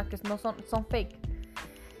solicitar, que no son fake.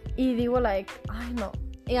 Y digo, like, ay no.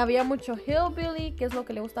 Y había mucho hillbilly, que es lo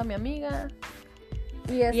que le gusta a mi amiga.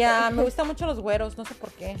 Y me gustan mucho los güeros, no sé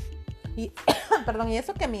por qué. Y, perdón, y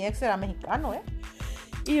eso que mi ex era mexicano,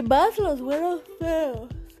 Y más los güeros feos.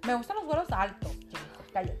 Me gustan los güeros altos, chicos,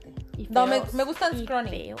 cállate. Y no, feos, me gustan y scrawny.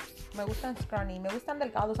 Feos. Me gustan scrawny, me gustan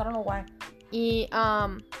delgados, I don't know why. Y,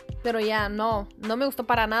 pero ya, no me gustó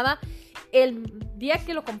para nada. El día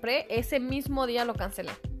que lo compré, ese mismo día lo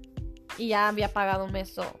cancelé. Y ya había pagado un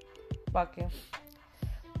mes, ¿Para qué?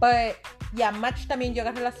 But, yeah, Match también yo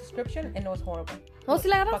agarré la subscription and it was horrible. ¿Oh, sí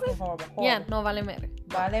la agarraste? Horrible. Ya, no, vale verga.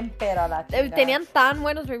 Valen pero la chingada. Tenían tan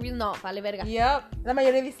buenos reviews, no, vale verga. Yep. La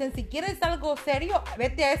mayoría dicen, si quieres algo serio,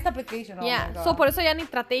 vete a esta application. Por eso ya ni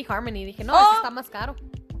traté eHarmony. Dije, no, eso está más caro.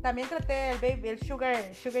 También traté el Sugar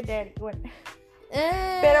Daddy. Bueno.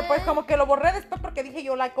 Pero pues como que lo borré después porque dije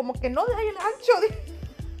yo, like, como que no hay el ancho.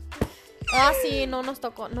 Sí, no nos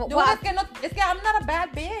tocó. No, dude, es que I'm not a bad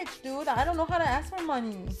bitch, dude. I don't know how to ask for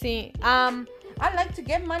money. Sí, I like to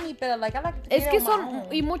get money, pero like I like to es que son,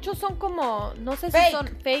 y muchos son como, no sé fake. Si son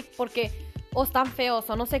fake porque, o están feos,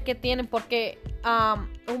 o no sé qué tienen, porque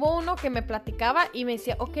hubo uno que me platicaba y me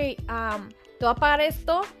decía, ok, te voy a pagar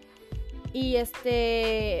esto, y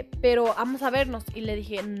pero vamos a vernos, y le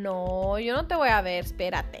dije, no, yo no te voy a ver,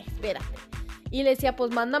 espérate. Y le decía,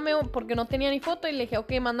 pues mándame, porque no tenía ni foto, y le dije,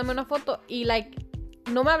 ok, mándame una foto, y like,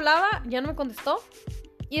 no me hablaba, ya no me contestó,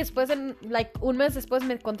 y después, un mes después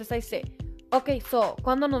me contesta y dice, ok,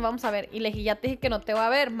 ¿cuándo nos vamos a ver? Y le dije, ya te dije que no te voy a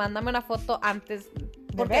ver, mándame una foto antes.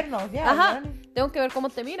 De vernos, ya. Ajá, tengo que ver cómo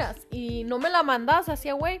te miras. Y no me la mandas,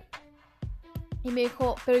 hacía güey. Y me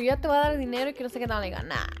dijo, pero yo ya te voy a dar dinero y que no sé qué tal. Le digo,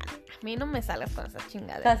 nah, a mí no me sales con esa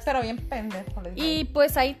chingada. Estás pero bien pendejo. Y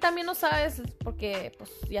pues ahí también no sabes, porque pues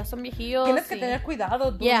ya son viejillos. Tienes que tener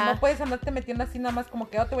cuidado, tú no puedes andarte metiendo así nada más como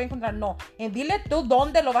que yo te voy a encontrar. No, dile tú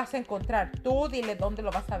dónde lo vas a encontrar. Tú dile dónde lo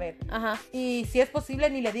vas a ver. Ajá. Y si es posible,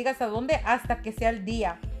 ni le digas a dónde hasta que sea el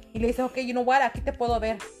día. Y le dices, ok, you know what, aquí te puedo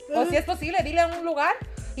ver. O si es posible, dile a un lugar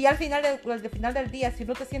y al final del día, si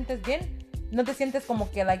no te sientes bien, no te sientes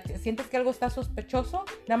como que, like, sientes que algo está sospechoso,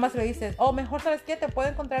 nada más le dices, mejor, ¿sabes qué? Te puedo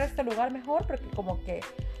encontrar este lugar mejor porque como que,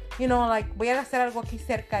 you know, like, voy a hacer algo aquí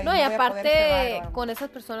cerca. No, y voy a aparte, poder cerrar, con esas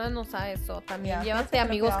personas no sabes eso. También llévate que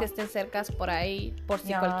amigos que estén cercas por ahí, por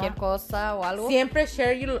si cualquier cosa o algo. Siempre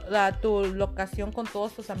share tu locación con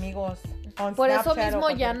todos tus amigos. Por eso mismo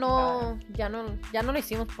ya no lo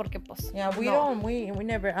hicimos porque pues we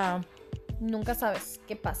never nunca sabes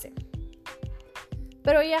qué pase.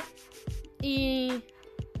 Pero ya ¿Y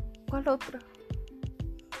cuál otra?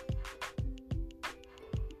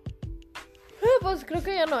 Pues creo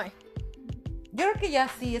que ya no hay. Yo creo que ya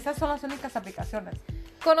sí, esas son las únicas aplicaciones.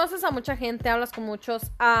 Conoces a mucha gente, hablas con muchos.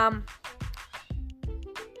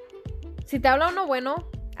 Si te habla uno bueno,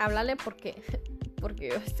 háblale porque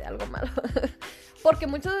yo hice algo malo. Porque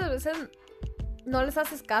muchas veces no les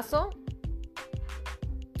haces caso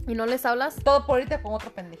y no les hablas. Todo por irte con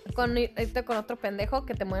otro pendejo. Irte con otro pendejo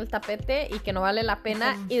que te mueve el tapete y que no vale la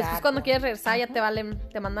pena. Exacto. Y después cuando quieres regresar ya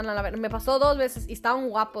te mandan a la verga. Me pasó 2 veces y estaban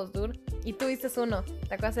guapos, dude. Y tú viste uno.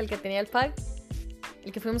 ¿Te acuerdas el que tenía el pug?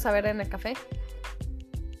 El que fuimos a ver en el café.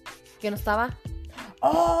 Que no estaba.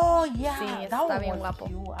 Oh, yeah. Sí, That está bien was guapo.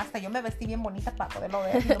 cute. Hasta yo me vestí bien bonita para poderlo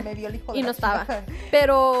ver. Y no me vio el hijo de Y la no estaba. chingada.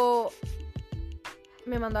 Pero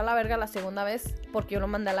me mandó a la verga la segunda vez. Porque yo lo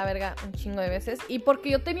mandé a la verga un chingo de veces. Y porque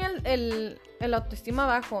yo tenía el autoestima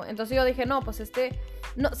bajo. Entonces yo dije, no, pues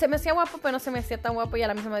no, se me hacía guapo, pero no se me hacía tan guapo. Y a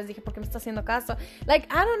la misma vez dije, ¿por qué me está haciendo caso? Like,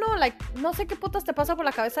 I don't know, like, no sé qué putas te pasa por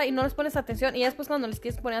la cabeza y no les pones atención. Y después cuando les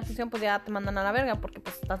quieres poner atención, pues ya te mandan a la verga. Porque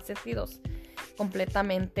pues están sentidos.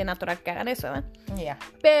 Completamente natural que hagan eso, ¿eh? Yeah.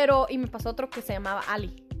 Pero, y me pasó otro que se llamaba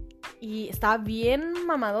Ali. Y estaba bien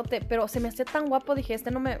mamadote, pero se me hacía tan guapo, dije,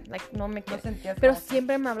 no me No quiere. sentías Pero como que-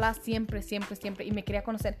 siempre me hablaba, siempre, y me quería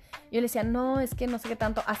conocer. Yo le decía, no, es que no sé qué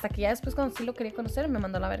tanto. Hasta que ya después cuando sí lo quería conocer, me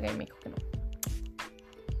mandó a la verga y me dijo que no.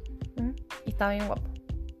 Y estaba bien guapo.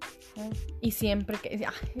 Y siempre que,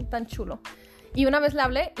 ay, tan chulo. Y una vez le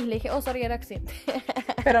hablé y le dije, oh, sorry, era accidente.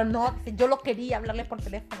 Pero no, yo lo quería hablarle por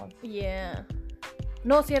teléfono. Yeah.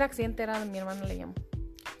 No, si era accidente, era mi hermano, le llamó.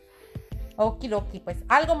 Okidoki, pues,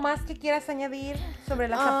 ¿algo más que quieras añadir sobre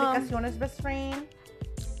las aplicaciones Best Friend?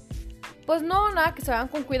 Pues no, nada, que se vayan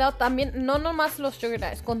con cuidado también, no nomás los sugar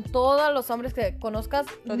daddies, con todos los hombres que conozcas,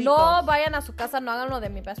 Toditos. no vayan a su casa, no hagan lo de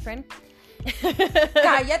mi best friend.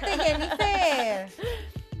 ¡Cállate, Jennifer!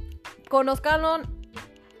 Conózcanlo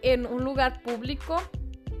en un lugar público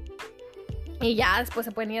y ya después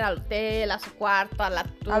se pueden ir al hotel, a su cuarto, a la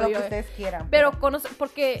tuya. A lo que ustedes quieran. Pero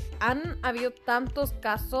porque han habido tantos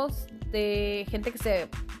casos de gente que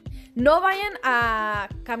no vayan a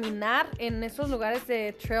caminar en esos lugares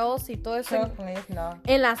de trails y todo eso No.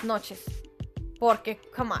 en las noches. Porque,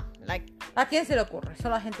 come on, like, ¿A quién se le ocurre?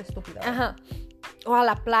 Solo a gente estúpida. ajá. O a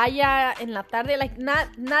la playa en la tarde, like,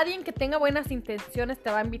 nadie que tenga buenas intenciones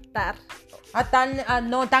te va a invitar. Tan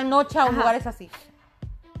noche a Ajá. lugares así.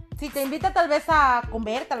 Si te invita tal vez a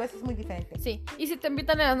comer, tal vez es muy diferente. Sí, y si te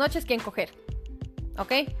invitan en las noches, quieren coger.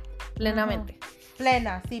 ¿Ok? Plenamente.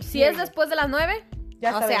 Plena, sí. Si es después de las 9,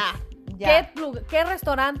 Ya o sabes, sea, ya. ¿qué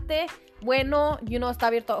restaurante bueno, está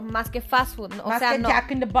abierto? Más que fast food, ¿no? O Más sea, que no.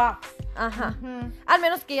 Jack in the Box. Ajá. Ujú. Al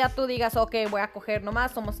menos que ya tú digas, ok, voy a coger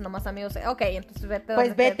nomás, somos nomás amigos. Ok, entonces vete. Pues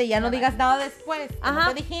donde vete, ya no digas nada después. Que Ajá. No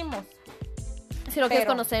te dijimos. Si lo quieres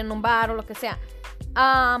Pero- conocer en un bar o lo que sea.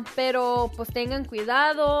 Pero pues tengan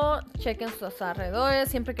cuidado, chequen sus alrededores,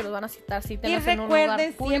 siempre que los van a citar, Y cítenlos en un lugar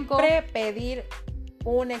recuerden público. siempre pedir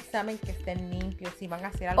un examen que estén limpios. Si van a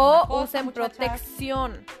hacer algo. O usen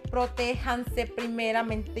protección. Protéjanse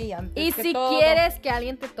primeramente y antes Y que si todo. quieres que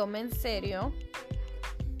alguien te tome en serio,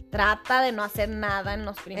 trata de no hacer nada en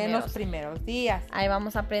los En los primeros días. Ahí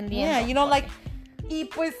vamos aprendiendo. Yeah, you know, like. Y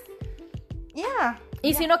pues. Yeah.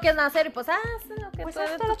 Y si no quieres nada serio, pues haz lo que Pues tú haz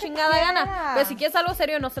de todo tu lo que chingada quieras. gana. Pero si quieres algo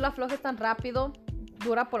serio, no se lo aflojes tan rápido.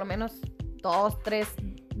 Dura por lo menos 2, 3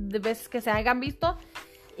 veces que se hayan visto.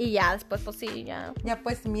 Y ya después, pues sí, ya. Ya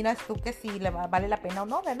pues miras tú que si vale la pena o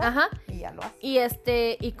no, ¿verdad? Ajá. Y ya lo haces.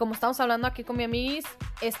 Y como estamos hablando aquí con mi amiguis,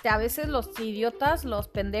 a veces los idiotas, los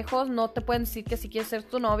pendejos, no te pueden decir que si quieres ser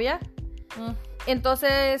tu novia.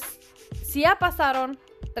 Entonces, si ya pasaron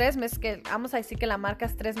 3 meses, que vamos a decir que la marca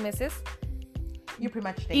es 3 meses, You're pretty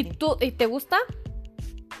much y dating. y te gusta,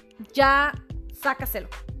 ya sácaselo.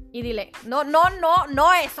 Y dile, no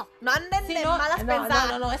eso. No anden Sí, de no, malas no,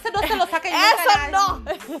 pensadas. no, ese no se lo saquen Eso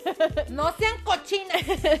nunca. No sean cochinas.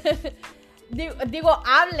 Digo,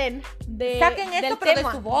 hablen de Saquen esto, del pero tema.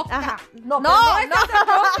 de su boca. Ajá. No, No, pero es no. de su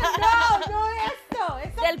boca, no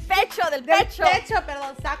eso. Del pecho, del Del pecho. pecho,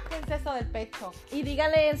 perdón, sáquense eso del pecho. Y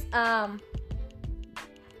dígales,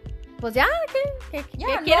 pues ya, ¿qué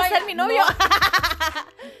Ya, no quieres hay- ser mi novio?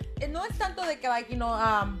 No es tanto de que, like,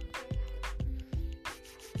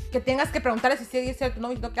 que tengas que preguntarle si sigue ser tu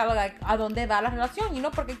novio, sino que a dónde va la relación, y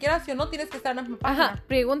no porque quieras o no tienes que estar en la misma página. Ajá,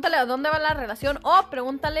 pregúntale a dónde va la relación o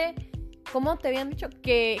pregúntale cómo te habían dicho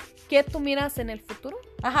qué tú miras en el futuro.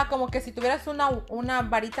 Ajá, como que si tuvieras una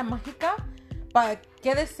varita mágica,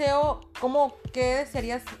 ¿qué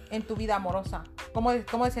desearías en tu vida amorosa? ¿Cómo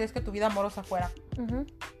desearías que tu vida amorosa fuera? Ujú.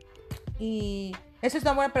 Y Esa es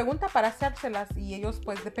una buena pregunta para hacérselas y ellos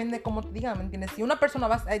pues depende cómo te digan, ¿me entiendes? Si una persona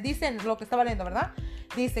va, dicen lo que estaba leyendo, ¿verdad?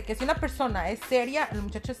 Dice que si una persona es seria, el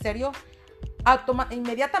muchacho es serio,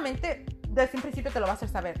 inmediatamente desde un principio te lo va a hacer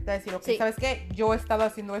saber, te va a decir, ok, Sí. ¿sabes qué? Yo he estado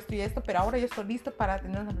haciendo esto y esto, pero ahora yo estoy listo para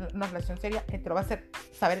tener una relación seria, te lo va a hacer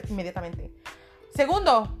saber inmediatamente.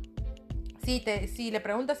 Segundo, si le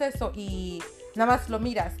preguntas eso y nada más lo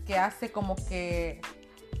miras, que hace como que,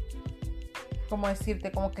 ¿cómo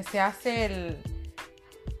decirte? Como que se hace el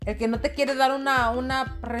que no te quiere dar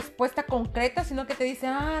una respuesta concreta, sino que te dice,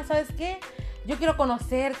 ¿sabes qué? Yo quiero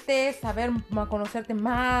conocerte, conocerte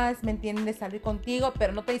más, ¿me entiendes? Salir contigo,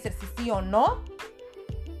 pero no te dice si sí o no.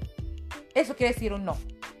 Eso quiere decir un no,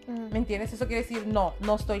 ¿me entiendes? Eso quiere decir no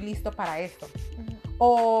estoy listo para esto.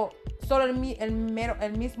 O solo el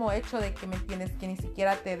mismo hecho de que, ¿me entiendes? Que ni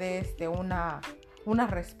siquiera te dé una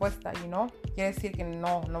respuesta, quiere decir que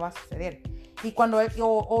no va a suceder. Y cuando él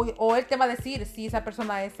te va a decir si esa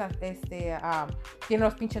persona tiene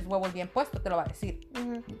los pinches huevos bien puestos, te lo va a decir.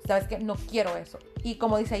 ¿Sabes qué? No quiero eso. Y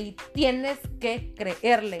como dice ahí, tienes que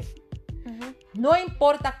creerle. No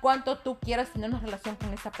importa cuánto tú quieras tener una relación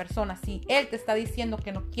con esa persona, si él te está diciendo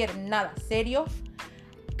que no quiere nada serio,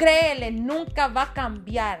 créele, nunca va a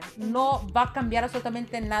cambiar. No va a cambiar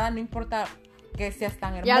absolutamente nada, no importa que seas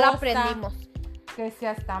tan hermosa. Ya lo aprendimos. Que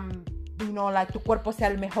seas tan, tu cuerpo sea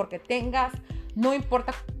el mejor que tengas. No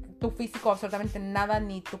importa tu físico, absolutamente nada,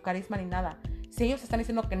 ni tu carisma, ni nada. Si ellos están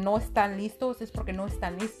diciendo que no están listos, es porque no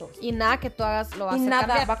están listos. Y nada que tú hagas lo va a hacer nada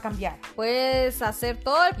cambiar. va a cambiar. Puedes hacer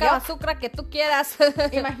todo el Kama Sutra que tú quieras.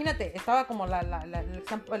 Imagínate, estaba como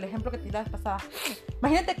el ejemplo que te di la vez pasada.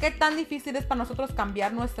 Imagínate qué tan difícil es para nosotros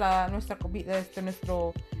cambiar nuestra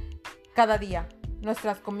cada día,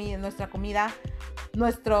 nuestra comida,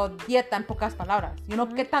 nuestra dieta, en pocas palabras.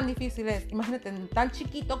 Qué tan difícil es. Imagínate, tan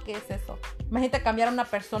chiquito que es eso. Imagínate cambiar a una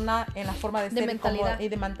persona en la forma de ser mentalidad. y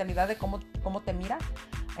de mentalidad de cómo te mira.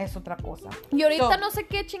 Es otra cosa. Y ahorita no sé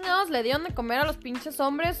qué chingados le dieron de comer a los pinches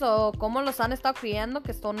hombres o cómo los han estado criando,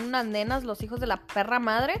 que son unas nenas, los hijos de la perra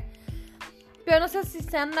madre. Pero no sé si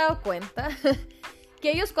se han dado cuenta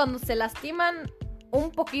que ellos cuando se lastiman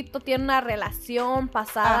un poquito tienen una relación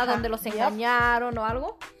pasada donde los engañaron o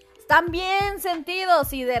algo. Están bien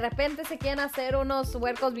sentidos y de repente se quieren hacer unos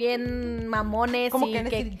huercos bien mamones como y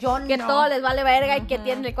que todo les vale verga y que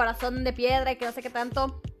tienen el corazón de piedra y que no sé qué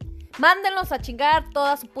tanto. Mándenlos a chingar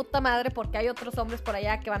toda su puta madre porque hay otros hombres por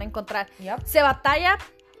allá que van a encontrar. Se batalla,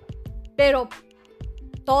 pero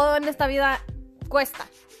todo en esta vida cuesta.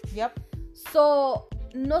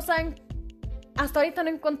 No saben, hasta ahorita no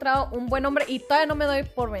he encontrado un buen hombre y todavía no me doy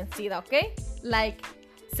por vencida, ¿ok?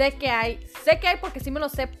 Sé que hay porque sí me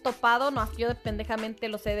los he topado, no, yo de pendejamente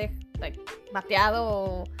los he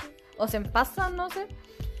bateado o se pasan, no sé.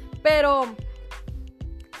 Pero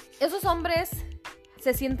esos hombres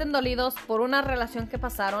se sienten dolidos por una relación que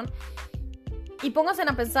pasaron. Y pónganse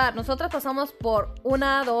a pensar, nosotros pasamos por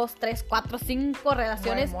 1, 2, 3, 4, 5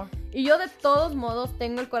 relaciones. Y yo de todos modos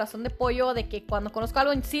tengo el corazón de pollo de que cuando conozco a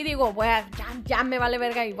alguien sí digo, ya me vale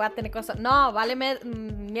verga y voy a tener cosas. No, vale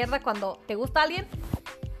mierda cuando te gusta alguien.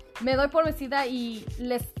 Me doy por vencida y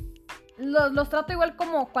los trato igual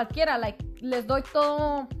como cualquiera. Les doy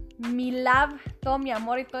todo mi love, todo mi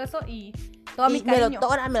amor y todo eso y todo mi cariño.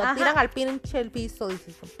 Me lo tiran al pinche piso,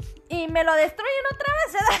 dices. Y me lo destruyen otra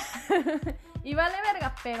vez, ¿verdad? Y vale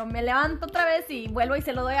verga, pero me levanto otra vez y vuelvo y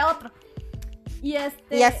se lo doy a otro. Y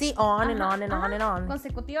así on.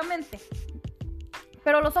 Consecutivamente.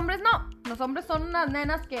 Pero los hombres no. Los hombres son unas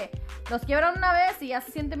nenas que los quiebran una vez y ya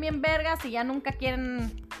se sienten bien vergas y ya nunca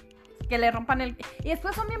quieren que le rompan el... Y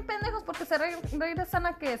después son bien pendejos porque se regresan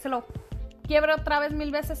a que se lo quiebre otra vez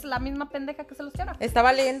 1000 veces la misma pendeja que se los quiebra.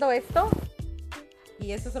 Estaba leyendo esto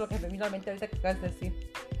y eso es lo que me vino a la mente ahorita que acabas de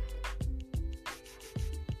decir.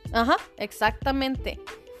 Ajá, exactamente.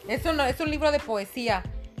 Es un libro de poesía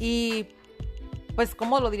y pues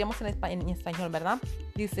 ¿cómo lo diríamos en español, verdad?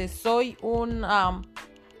 Dice, soy un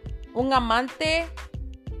amante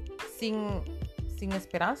sin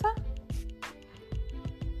esperanza.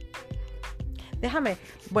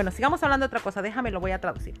 Sigamos hablando de otra cosa, lo voy a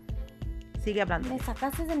traducir. Sigue hablando. Me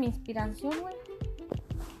sacaste de mi inspiración, güey.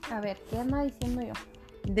 A ver, ¿qué anda diciendo yo?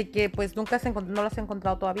 De que pues nunca no lo has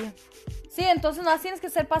encontrado todavía. Sí, entonces no tienes que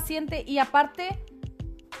ser paciente y aparte,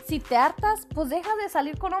 si te hartas, pues deja de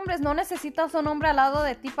salir con hombres. No necesitas un hombre al lado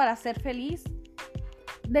de ti para ser feliz.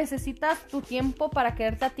 Necesitas tu tiempo para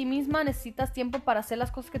quererte a ti misma, necesitas tiempo para hacer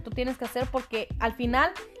las cosas que tú tienes que hacer porque al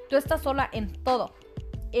final tú estás sola en todo.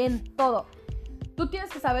 Tú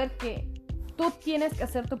tienes que saber que tú tienes que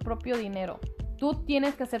hacer tu propio dinero. tú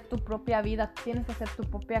tienes que hacer tu propia vida, tienes que hacer tu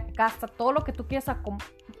propia casa, todo lo que tú quieras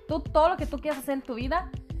hacer en tu vida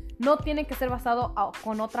no tiene que ser basado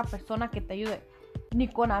con otra persona que te ayude, ni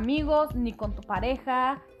con amigos, ni con tu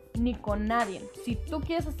pareja, ni con nadie. Si tú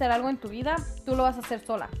quieres hacer algo en tu vida, tú lo vas a hacer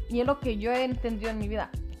sola, y es lo que yo he entendido en mi vida.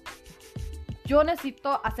 Yo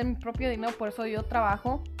necesito hacer mi propio dinero, por eso yo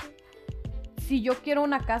trabajo. Si yo quiero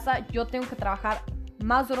una casa, yo tengo que trabajar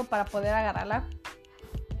más duro para poder agarrarla.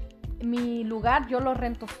 Mi lugar yo lo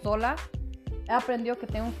rento sola. He aprendido que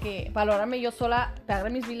tengo que valorarme yo sola, pagar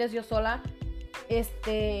mis biles yo sola.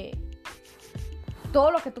 Todo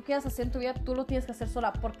lo que tú quieras hacer en tu vida, tú lo tienes que hacer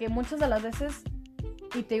sola. Porque muchas de las veces,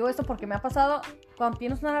 y te digo esto porque me ha pasado, cuando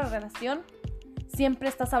tienes una relación, siempre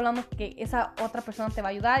estás hablando que esa otra persona te va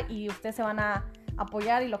a ayudar y ustedes se van a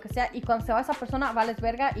apoyar y lo que sea. Y cuando se va esa persona, vales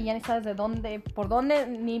verga y ya ni sabes ni por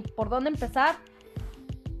dónde empezar,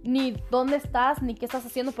 ni dónde estás, ni qué estás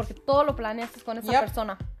haciendo, porque todo lo planeaste con esa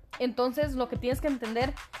persona. Entonces, lo que tienes que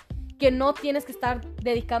entender, que no tienes que estar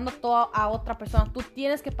dedicando todo a otra persona. Tú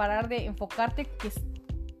tienes que parar de enfocarte,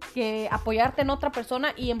 que apoyarte en otra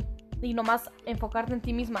persona y nomás enfocarte en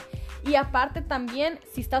ti misma. Y aparte también,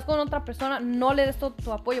 si estás con otra persona, no le des todo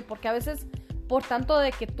tu apoyo, porque a veces, por tanto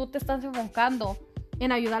de que tú te estás enfocando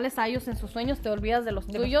en ayudarles a ellos en sus sueños, te olvidas de los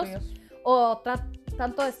tuyos. O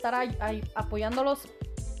tanto de estar apoyándolos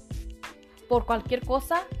por cualquier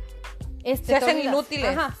cosa, se hacen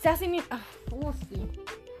inútiles. Ajá, se hacen sí.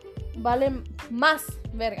 Vale más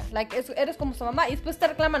verga. Eres como su mamá y después te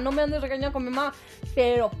reclaman, no me andes regañando con mi mamá,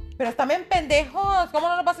 pero están bien pendejos. ¿Cómo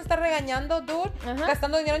no los vas a estar regañando, dude?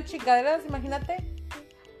 Gastando dinero en chingaderas, imagínate.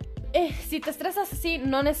 Si te estresas así,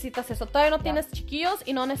 no necesitas eso. Todavía no tienes chiquillos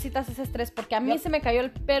y no necesitas ese estrés, porque a mí se me cayó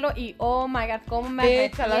el pelo y oh my god, cómo me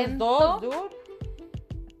arrepiento. Las dos, dude.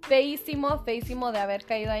 Feísimo de haber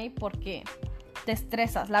caído ahí, porque te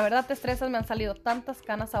estresas. La verdad te estresas. Me han salido tantas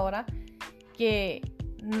canas ahora que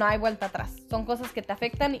no hay vuelta atrás. Son cosas que te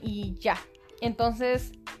afectan y ya.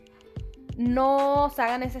 Entonces, no se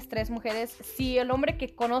hagan ese estrés, mujeres. Si el hombre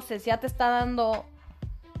que conoces ya te está dando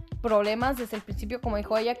problemas desde el principio, como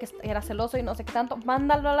dijo ella, que era celoso y no sé qué tanto,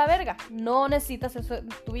 mándalo a la verga. No necesitas eso en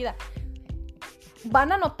tu vida.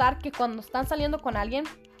 Van a notar que cuando están saliendo con alguien,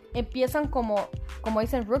 empiezan como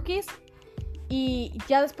dicen, rookies, y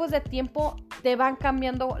ya después de tiempo te van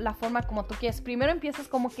cambiando la forma como tú quieres. Primero empiezas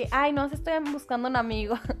como que, ay, no, estoy buscando un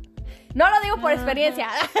amigo. No lo digo por experiencia.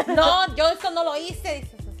 No, yo eso no lo hice.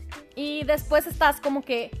 Y después estás como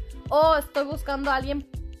que, oh, estoy buscando a alguien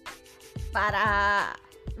para...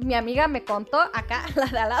 Mi amiga me contó, acá, la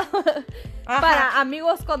de al lado, para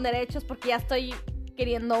amigos con derechos, porque ya estoy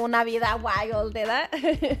queriendo una vida wild, ¿verdad?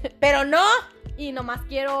 Pero no. Y nomás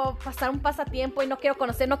quiero pasar un pasatiempo y no quiero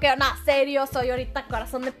conocer, no quiero nada serio, soy ahorita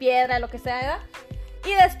corazón de piedra, lo que sea, ¿verdad?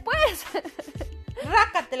 Y después...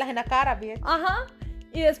 Rácatelas en la cara, bien. Ajá.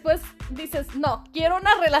 Y después dices, no, quiero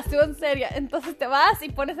una relación seria. Entonces te vas y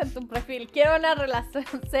pones en tu perfil, quiero una relación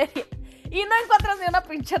seria. Y no encuentras ni una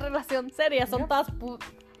pinche relación seria, son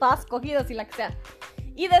todas cogidas y la que sea.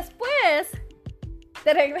 Y después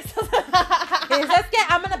te regresas. Y sabes que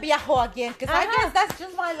I'm gonna be a hoe again, because I guess that's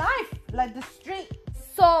just my life, like the street.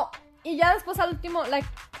 Y ya después al último,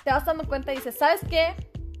 te vas dando cuenta y dices, ¿sabes qué?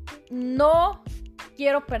 No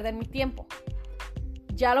quiero perder mi tiempo.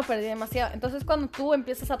 Ya lo perdí demasiado. Entonces cuando tú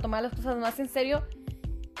empiezas a tomar las cosas más en serio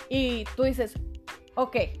y tú dices,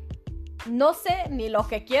 ok, no sé ni lo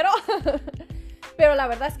que quiero, pero la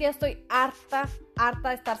verdad es que ya estoy harta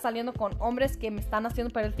de estar saliendo con hombres que me están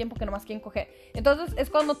haciendo perder el tiempo, que nomás quieren coger. Entonces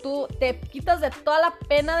es cuando tú te quitas de toda la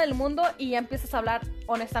pena del mundo y ya empiezas a hablar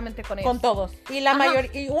honestamente con ellos. Con todos. Y la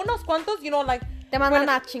mayoría, y unos cuantos, te mandan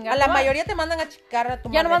a chingar. A la mayoría te mandan a chingar a tu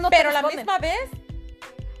madre. No pero a la misma vez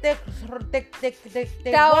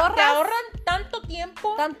te ahorran tanto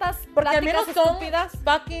tiempo. Tantas porque al pláticas menos son estúpidas.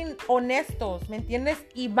 Fucking honestos, ¿me entiendes?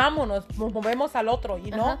 Y vámonos, nos movemos al otro,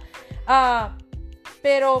 ¿no?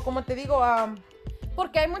 Pero como te digo,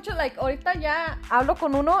 porque hay muchos, ahorita ya hablo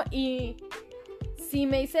con uno y si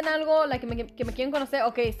me dicen algo, que me quieren conocer,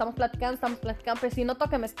 ok, estamos platicando, pero si noto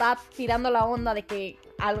que me está tirando la onda de que,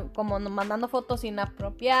 como mandando fotos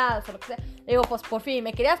inapropiadas o lo que sea, digo, pues por fin,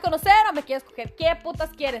 ¿me querías conocer o me quieres coger? ¿Qué putas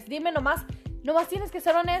quieres? Dime nomás tienes que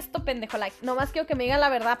ser honesto, pendejo, nomás quiero que me digan la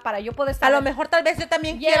verdad para yo poder saber. A lo mejor tal vez yo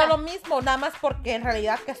también quiero lo mismo, nada más porque en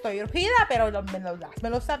realidad que estoy urgida, pero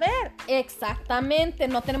házmelo saber. Exactamente,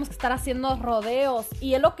 no tenemos que estar haciendo rodeos,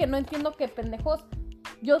 y es lo que no entiendo, que pendejos.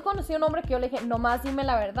 Yo conocí a un hombre que yo le dije, nomás dime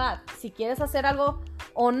la verdad, si quieres hacer algo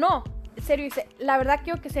o no. En serio, dice, la verdad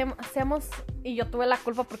quiero que seamos, y yo tuve la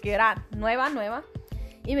culpa porque yo era nueva,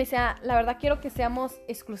 y me decía, la verdad quiero que seamos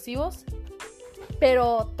exclusivos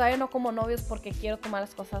Pero todavía no como novios porque quiero tomar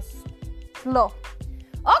las cosas slow.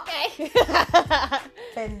 Ok.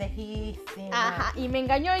 Pendejísima. Ajá, y me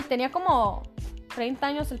engañó y tenía como 30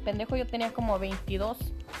 años el pendejo, yo tenía como 22.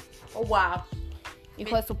 Oh, wow.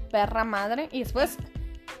 Hijo de su perra madre. Y después...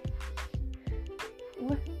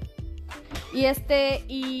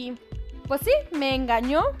 Y pues sí, me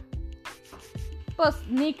engañó. Pues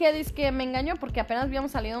ni que dice que me engañó porque apenas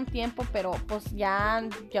habíamos salido un tiempo, pero pues ya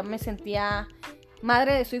me sentía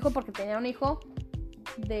madre de su hijo porque tenía un hijo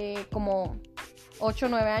de como 8 o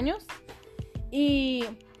 9 años. Y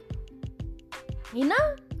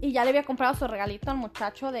nada, y ya le había comprado su regalito al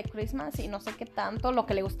muchacho de Christmas y no sé qué tanto, lo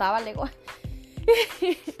que le gustaba, Lego.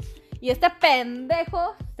 Y este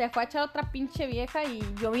pendejo se fue a echar otra pinche vieja y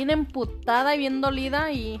yo bien emputada y bien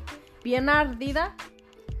dolida y bien ardida.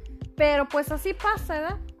 Pero pues así pasa,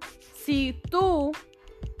 ¿verdad? Si tú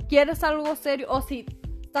quieres algo serio o si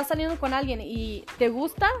estás saliendo con alguien y te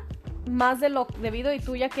gusta más de lo debido y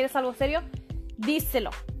tú ya quieres algo serio, díselo.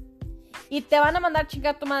 Y te van a mandar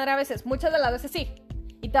chingar a tu madre a veces, muchas de las veces sí.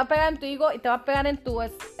 Y te va a pegar en tu ego y te va a pegar en tu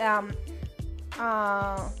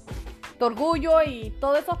orgullo y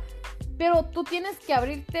todo eso. Pero tú tienes que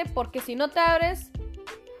abrirte porque si no te abres,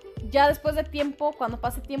 ya después de tiempo, cuando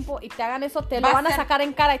pase tiempo y te hagan eso, te lo van a sacar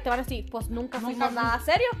en cara y te van a decir, pues nunca fuimos nada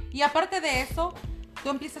serio. Y aparte de eso,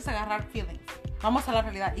 tú empiezas a agarrar feelings. Vamos a la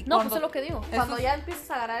realidad. Y no, pues es lo que digo. Cuando ya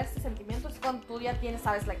empiezas a agarrar este sentimiento es cuando tú ya tienes,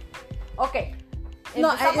 sabes, like, ok.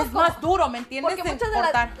 No, es más duro, ¿me entiendes? Porque muchas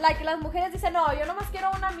de las mujeres dicen, no, yo nomás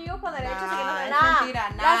quiero un amigo con derechos.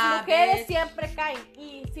 Mentira, nada. Las mujeres siempre caen.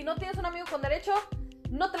 Y si no tienes un amigo con derecho,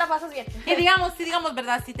 no te la pasas bien. Y digamos,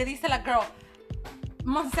 ¿verdad? Si te dice la girl,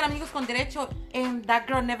 vamos a ser amigos con derecho, and that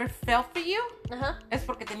girl never fell for you, ajá, es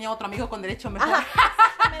porque tenía otro amigo con derecho mejor. Ajá,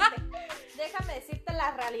 exactamente. Déjame decirte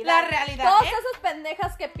la realidad. La realidad. Todas esas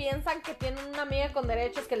pendejas que piensan que tienen una amiga con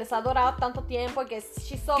derechos que les ha durado tanto tiempo y que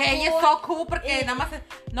she's so que cool. ella es so cool porque nada más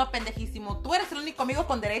no, pendejísimo. Tú eres el único amigo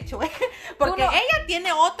con derecho, porque no. ella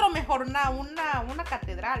tiene otro mejor, una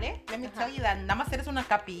catedral, Let me tell you that. Nada más eres una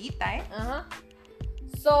capillita, Ajá.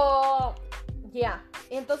 So, yeah.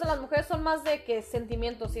 Entonces las mujeres son más de que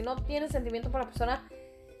sentimientos. Si no tienes sentimiento por la persona,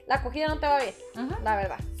 la acogida no te va bien, la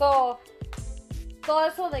verdad. So, todo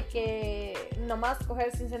eso de que nomás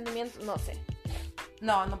coger sin sentimientos, no sé.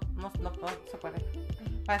 No se puede.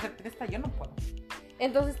 Para ser esta yo no puedo.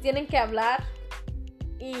 Entonces tienen que hablar.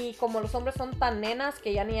 Y como los hombres son tan nenas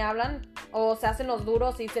que ya ni hablan, o se hacen los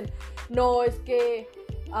duros y dicen, no, es que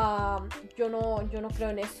yo no creo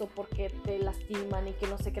en eso porque te lastiman y que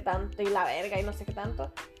no sé qué tanto y la verga y no sé qué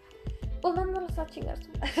tanto. Pues mándalos a chingar.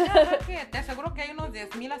 Te aseguro que hay unos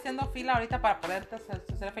 10,000 haciendo fila ahorita para poderte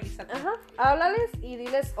hacer feliz a ti. Ajá, háblales y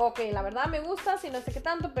diles, ok, la verdad me gusta, si no sé qué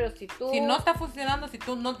tanto, pero si tú... Si no está funcionando, si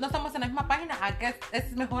tú no estamos en la misma página,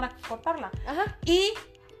 es mejor cortarla. Ajá. Y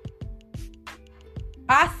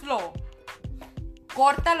hazlo.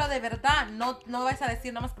 Córtalo de verdad. No vas a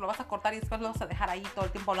decir nada más que lo vas a cortar y después lo vas a dejar ahí todo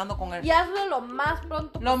el tiempo hablando con él. Y hazlo lo más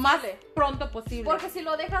pronto posible. Lo más pronto posible. Porque si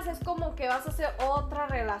lo dejas es como que vas a hacer otra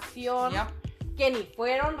relación. Yep. Que ni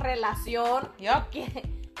fueron relación. Yep.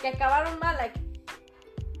 Que acabaron mal.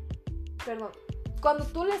 Perdón. Cuando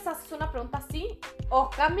tú les haces una pregunta así, o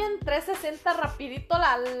cambian 360 rapidito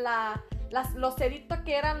los ceditos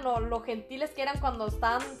que eran, lo gentiles que eran cuando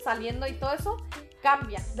estaban saliendo y todo eso,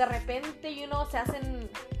 cambia. De repente, se hacen,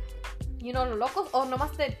 los locos, o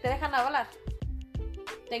nomás te dejan hablar.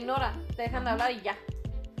 Te ignoran, te dejan de hablar y ya.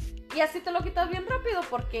 Y así te lo quitas bien rápido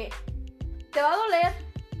porque te va a doler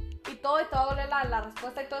y todo, y te va a doler la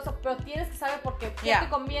respuesta y todo eso, pero tienes que saber por qué te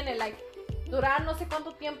conviene, durar no sé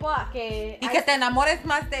cuánto tiempo que te enamores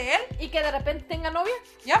más de él. Y que de repente tenga novia.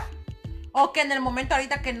 Ya. O que en el momento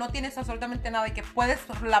ahorita que no tienes absolutamente nada y que puedes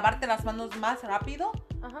lavarte las manos más rápido.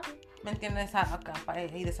 Ajá. ¿Me entiendes? Acá,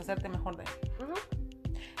 y deshacerte mejor de él.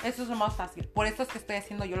 Eso es lo más fácil. Por eso es que estoy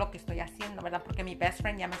haciendo yo lo que estoy haciendo, ¿verdad? Porque mi best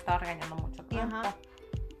friend ya me estaba regañando mucho tiempo. Ajá.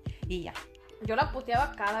 Y ya. Yo la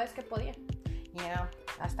puteaba cada vez que podía.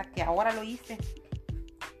 Hasta que ahora lo hice.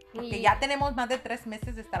 Porque ya tenemos más de 3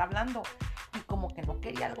 meses de estar hablando. Y como que no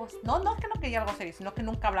quería algo... No que no quería algo serio, sino que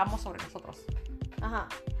nunca hablamos sobre nosotros. Ajá.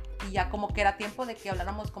 Y ya como que era tiempo de que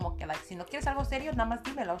habláramos como que, si no quieres algo serio, nada más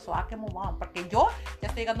dímelo. So I can move on. Porque yo ya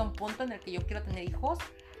estoy llegando a un punto en el que yo quiero tener hijos.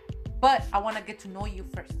 But I want to get to know you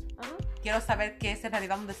first. Quiero saber qué es en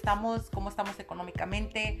realidad donde estamos, cómo estamos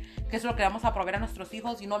económicamente, qué es lo que vamos a proveer a nuestros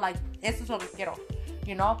hijos. Eso es lo que quiero.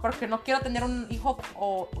 Porque no quiero tener un hijo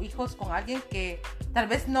o hijos con alguien que tal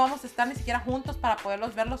vez no vamos a estar ni siquiera juntos para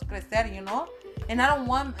poderlos verlos crecer, And I don't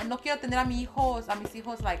want, no quiero tener a mis hijos,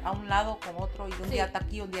 like, a un lado con otro y un día está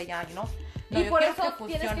aquí, un día allá, ¿no? No, y yo por quiero eso que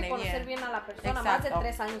tienes que funcione conocer bien a la persona, Exacto. más de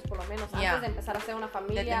 3 años por lo menos, Yeah. antes de empezar a hacer una De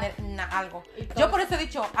familia. tener algo. y todo Yo por eso. eso he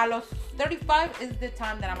dicho, a los 35 is the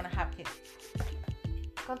time that I'm gonna have kids.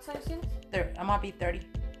 ¿Cuántos años tienes? I'm gonna be 30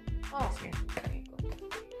 Oh, this year. okay, good.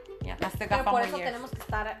 Yeah, I still got Pero 5 por more eso years. tenemos que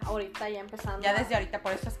estar ahorita ya empezando. Ya desde ahorita,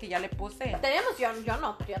 por eso es que ya le puse. Tenemos, yo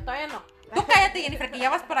no, yo todavía no. Tú cállate, Jennifer, que ya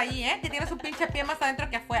vas por ahí, ¿eh? Que tienes un pinche pie más adentro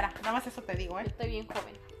que afuera. Nada más eso te digo, Yo ¿eh? estoy bien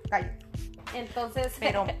joven. Cállate. Entonces,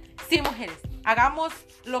 Pero sí, mujeres, hagamos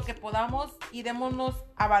lo que podamos y démonos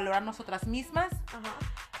a valorar nosotras mismas. ajá.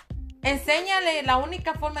 Enséñale, la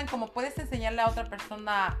única forma en cómo puedes enseñarle a otra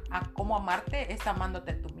persona a cómo amarte es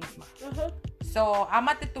amándote tú misma. Ajá. So,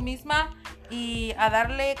 ámate tú misma y a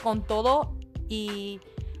darle con todo y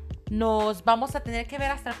nos vamos a tener que ver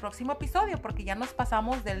hasta el próximo episodio porque ya nos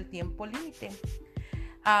pasamos del tiempo límite.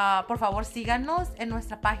 Por favor, síganos en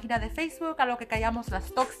nuestra página de Facebook, a lo que callamos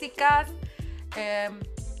las tóxicas.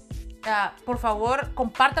 Por favor,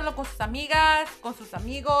 compártanlo con sus amigas, con sus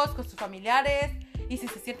amigos, con sus familiares. Y si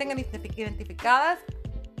se sienten identificadas,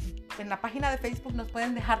 en la página de Facebook nos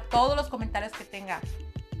pueden dejar todos los comentarios que tengan.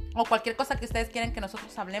 O cualquier cosa que ustedes quieran que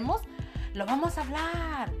nosotros hablemos, lo vamos a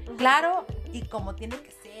hablar. Claro, y como tiene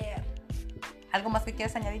que ser. ¿Algo más que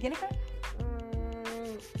quieres añadir, Jennifer?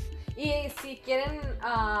 Y si quieren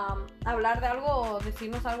hablar de algo o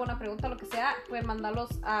decirnos algo, una pregunta, lo que sea, pueden mandarlos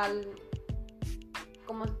al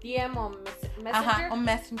como DM o Messenger. Ajá, un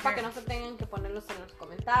Messenger. Para que no se tengan que ponerlos en los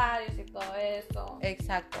comentarios y todo eso.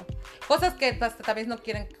 Exacto. Cosas que pues, tal vez no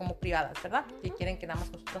quieren como privadas, ¿verdad? Que quieren que nada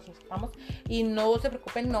más nosotros nos sepamos. Y no se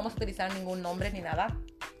preocupen, no vamos a utilizar ningún nombre ni nada.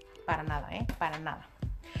 Para nada, ¿eh? Para nada.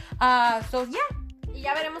 So, yeah. Y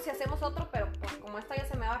ya veremos si hacemos otro, pero pues, como esta ya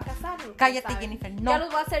se me va a casar. Cállate, ¿sabe? Jennifer, no. Ya los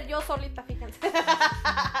voy a hacer yo solita, fíjense.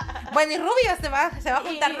 Bueno, y Rubio se va a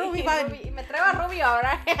juntar Rubio. Y me traigo a Rubio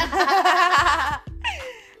ahora.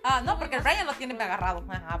 No, porque el Brian lo tiene agarrado.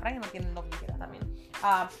 Ajá, Brian no tiene novio También.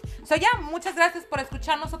 So, ya, muchas gracias por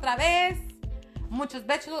escucharnos otra vez. Muchos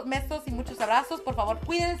besos y muchos abrazos. Por favor,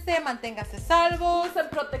 cuídense, manténganse salvos. Usen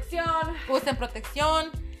protección. Usen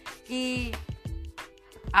protección. Y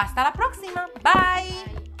hasta la próxima. Bye.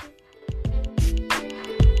 Bye.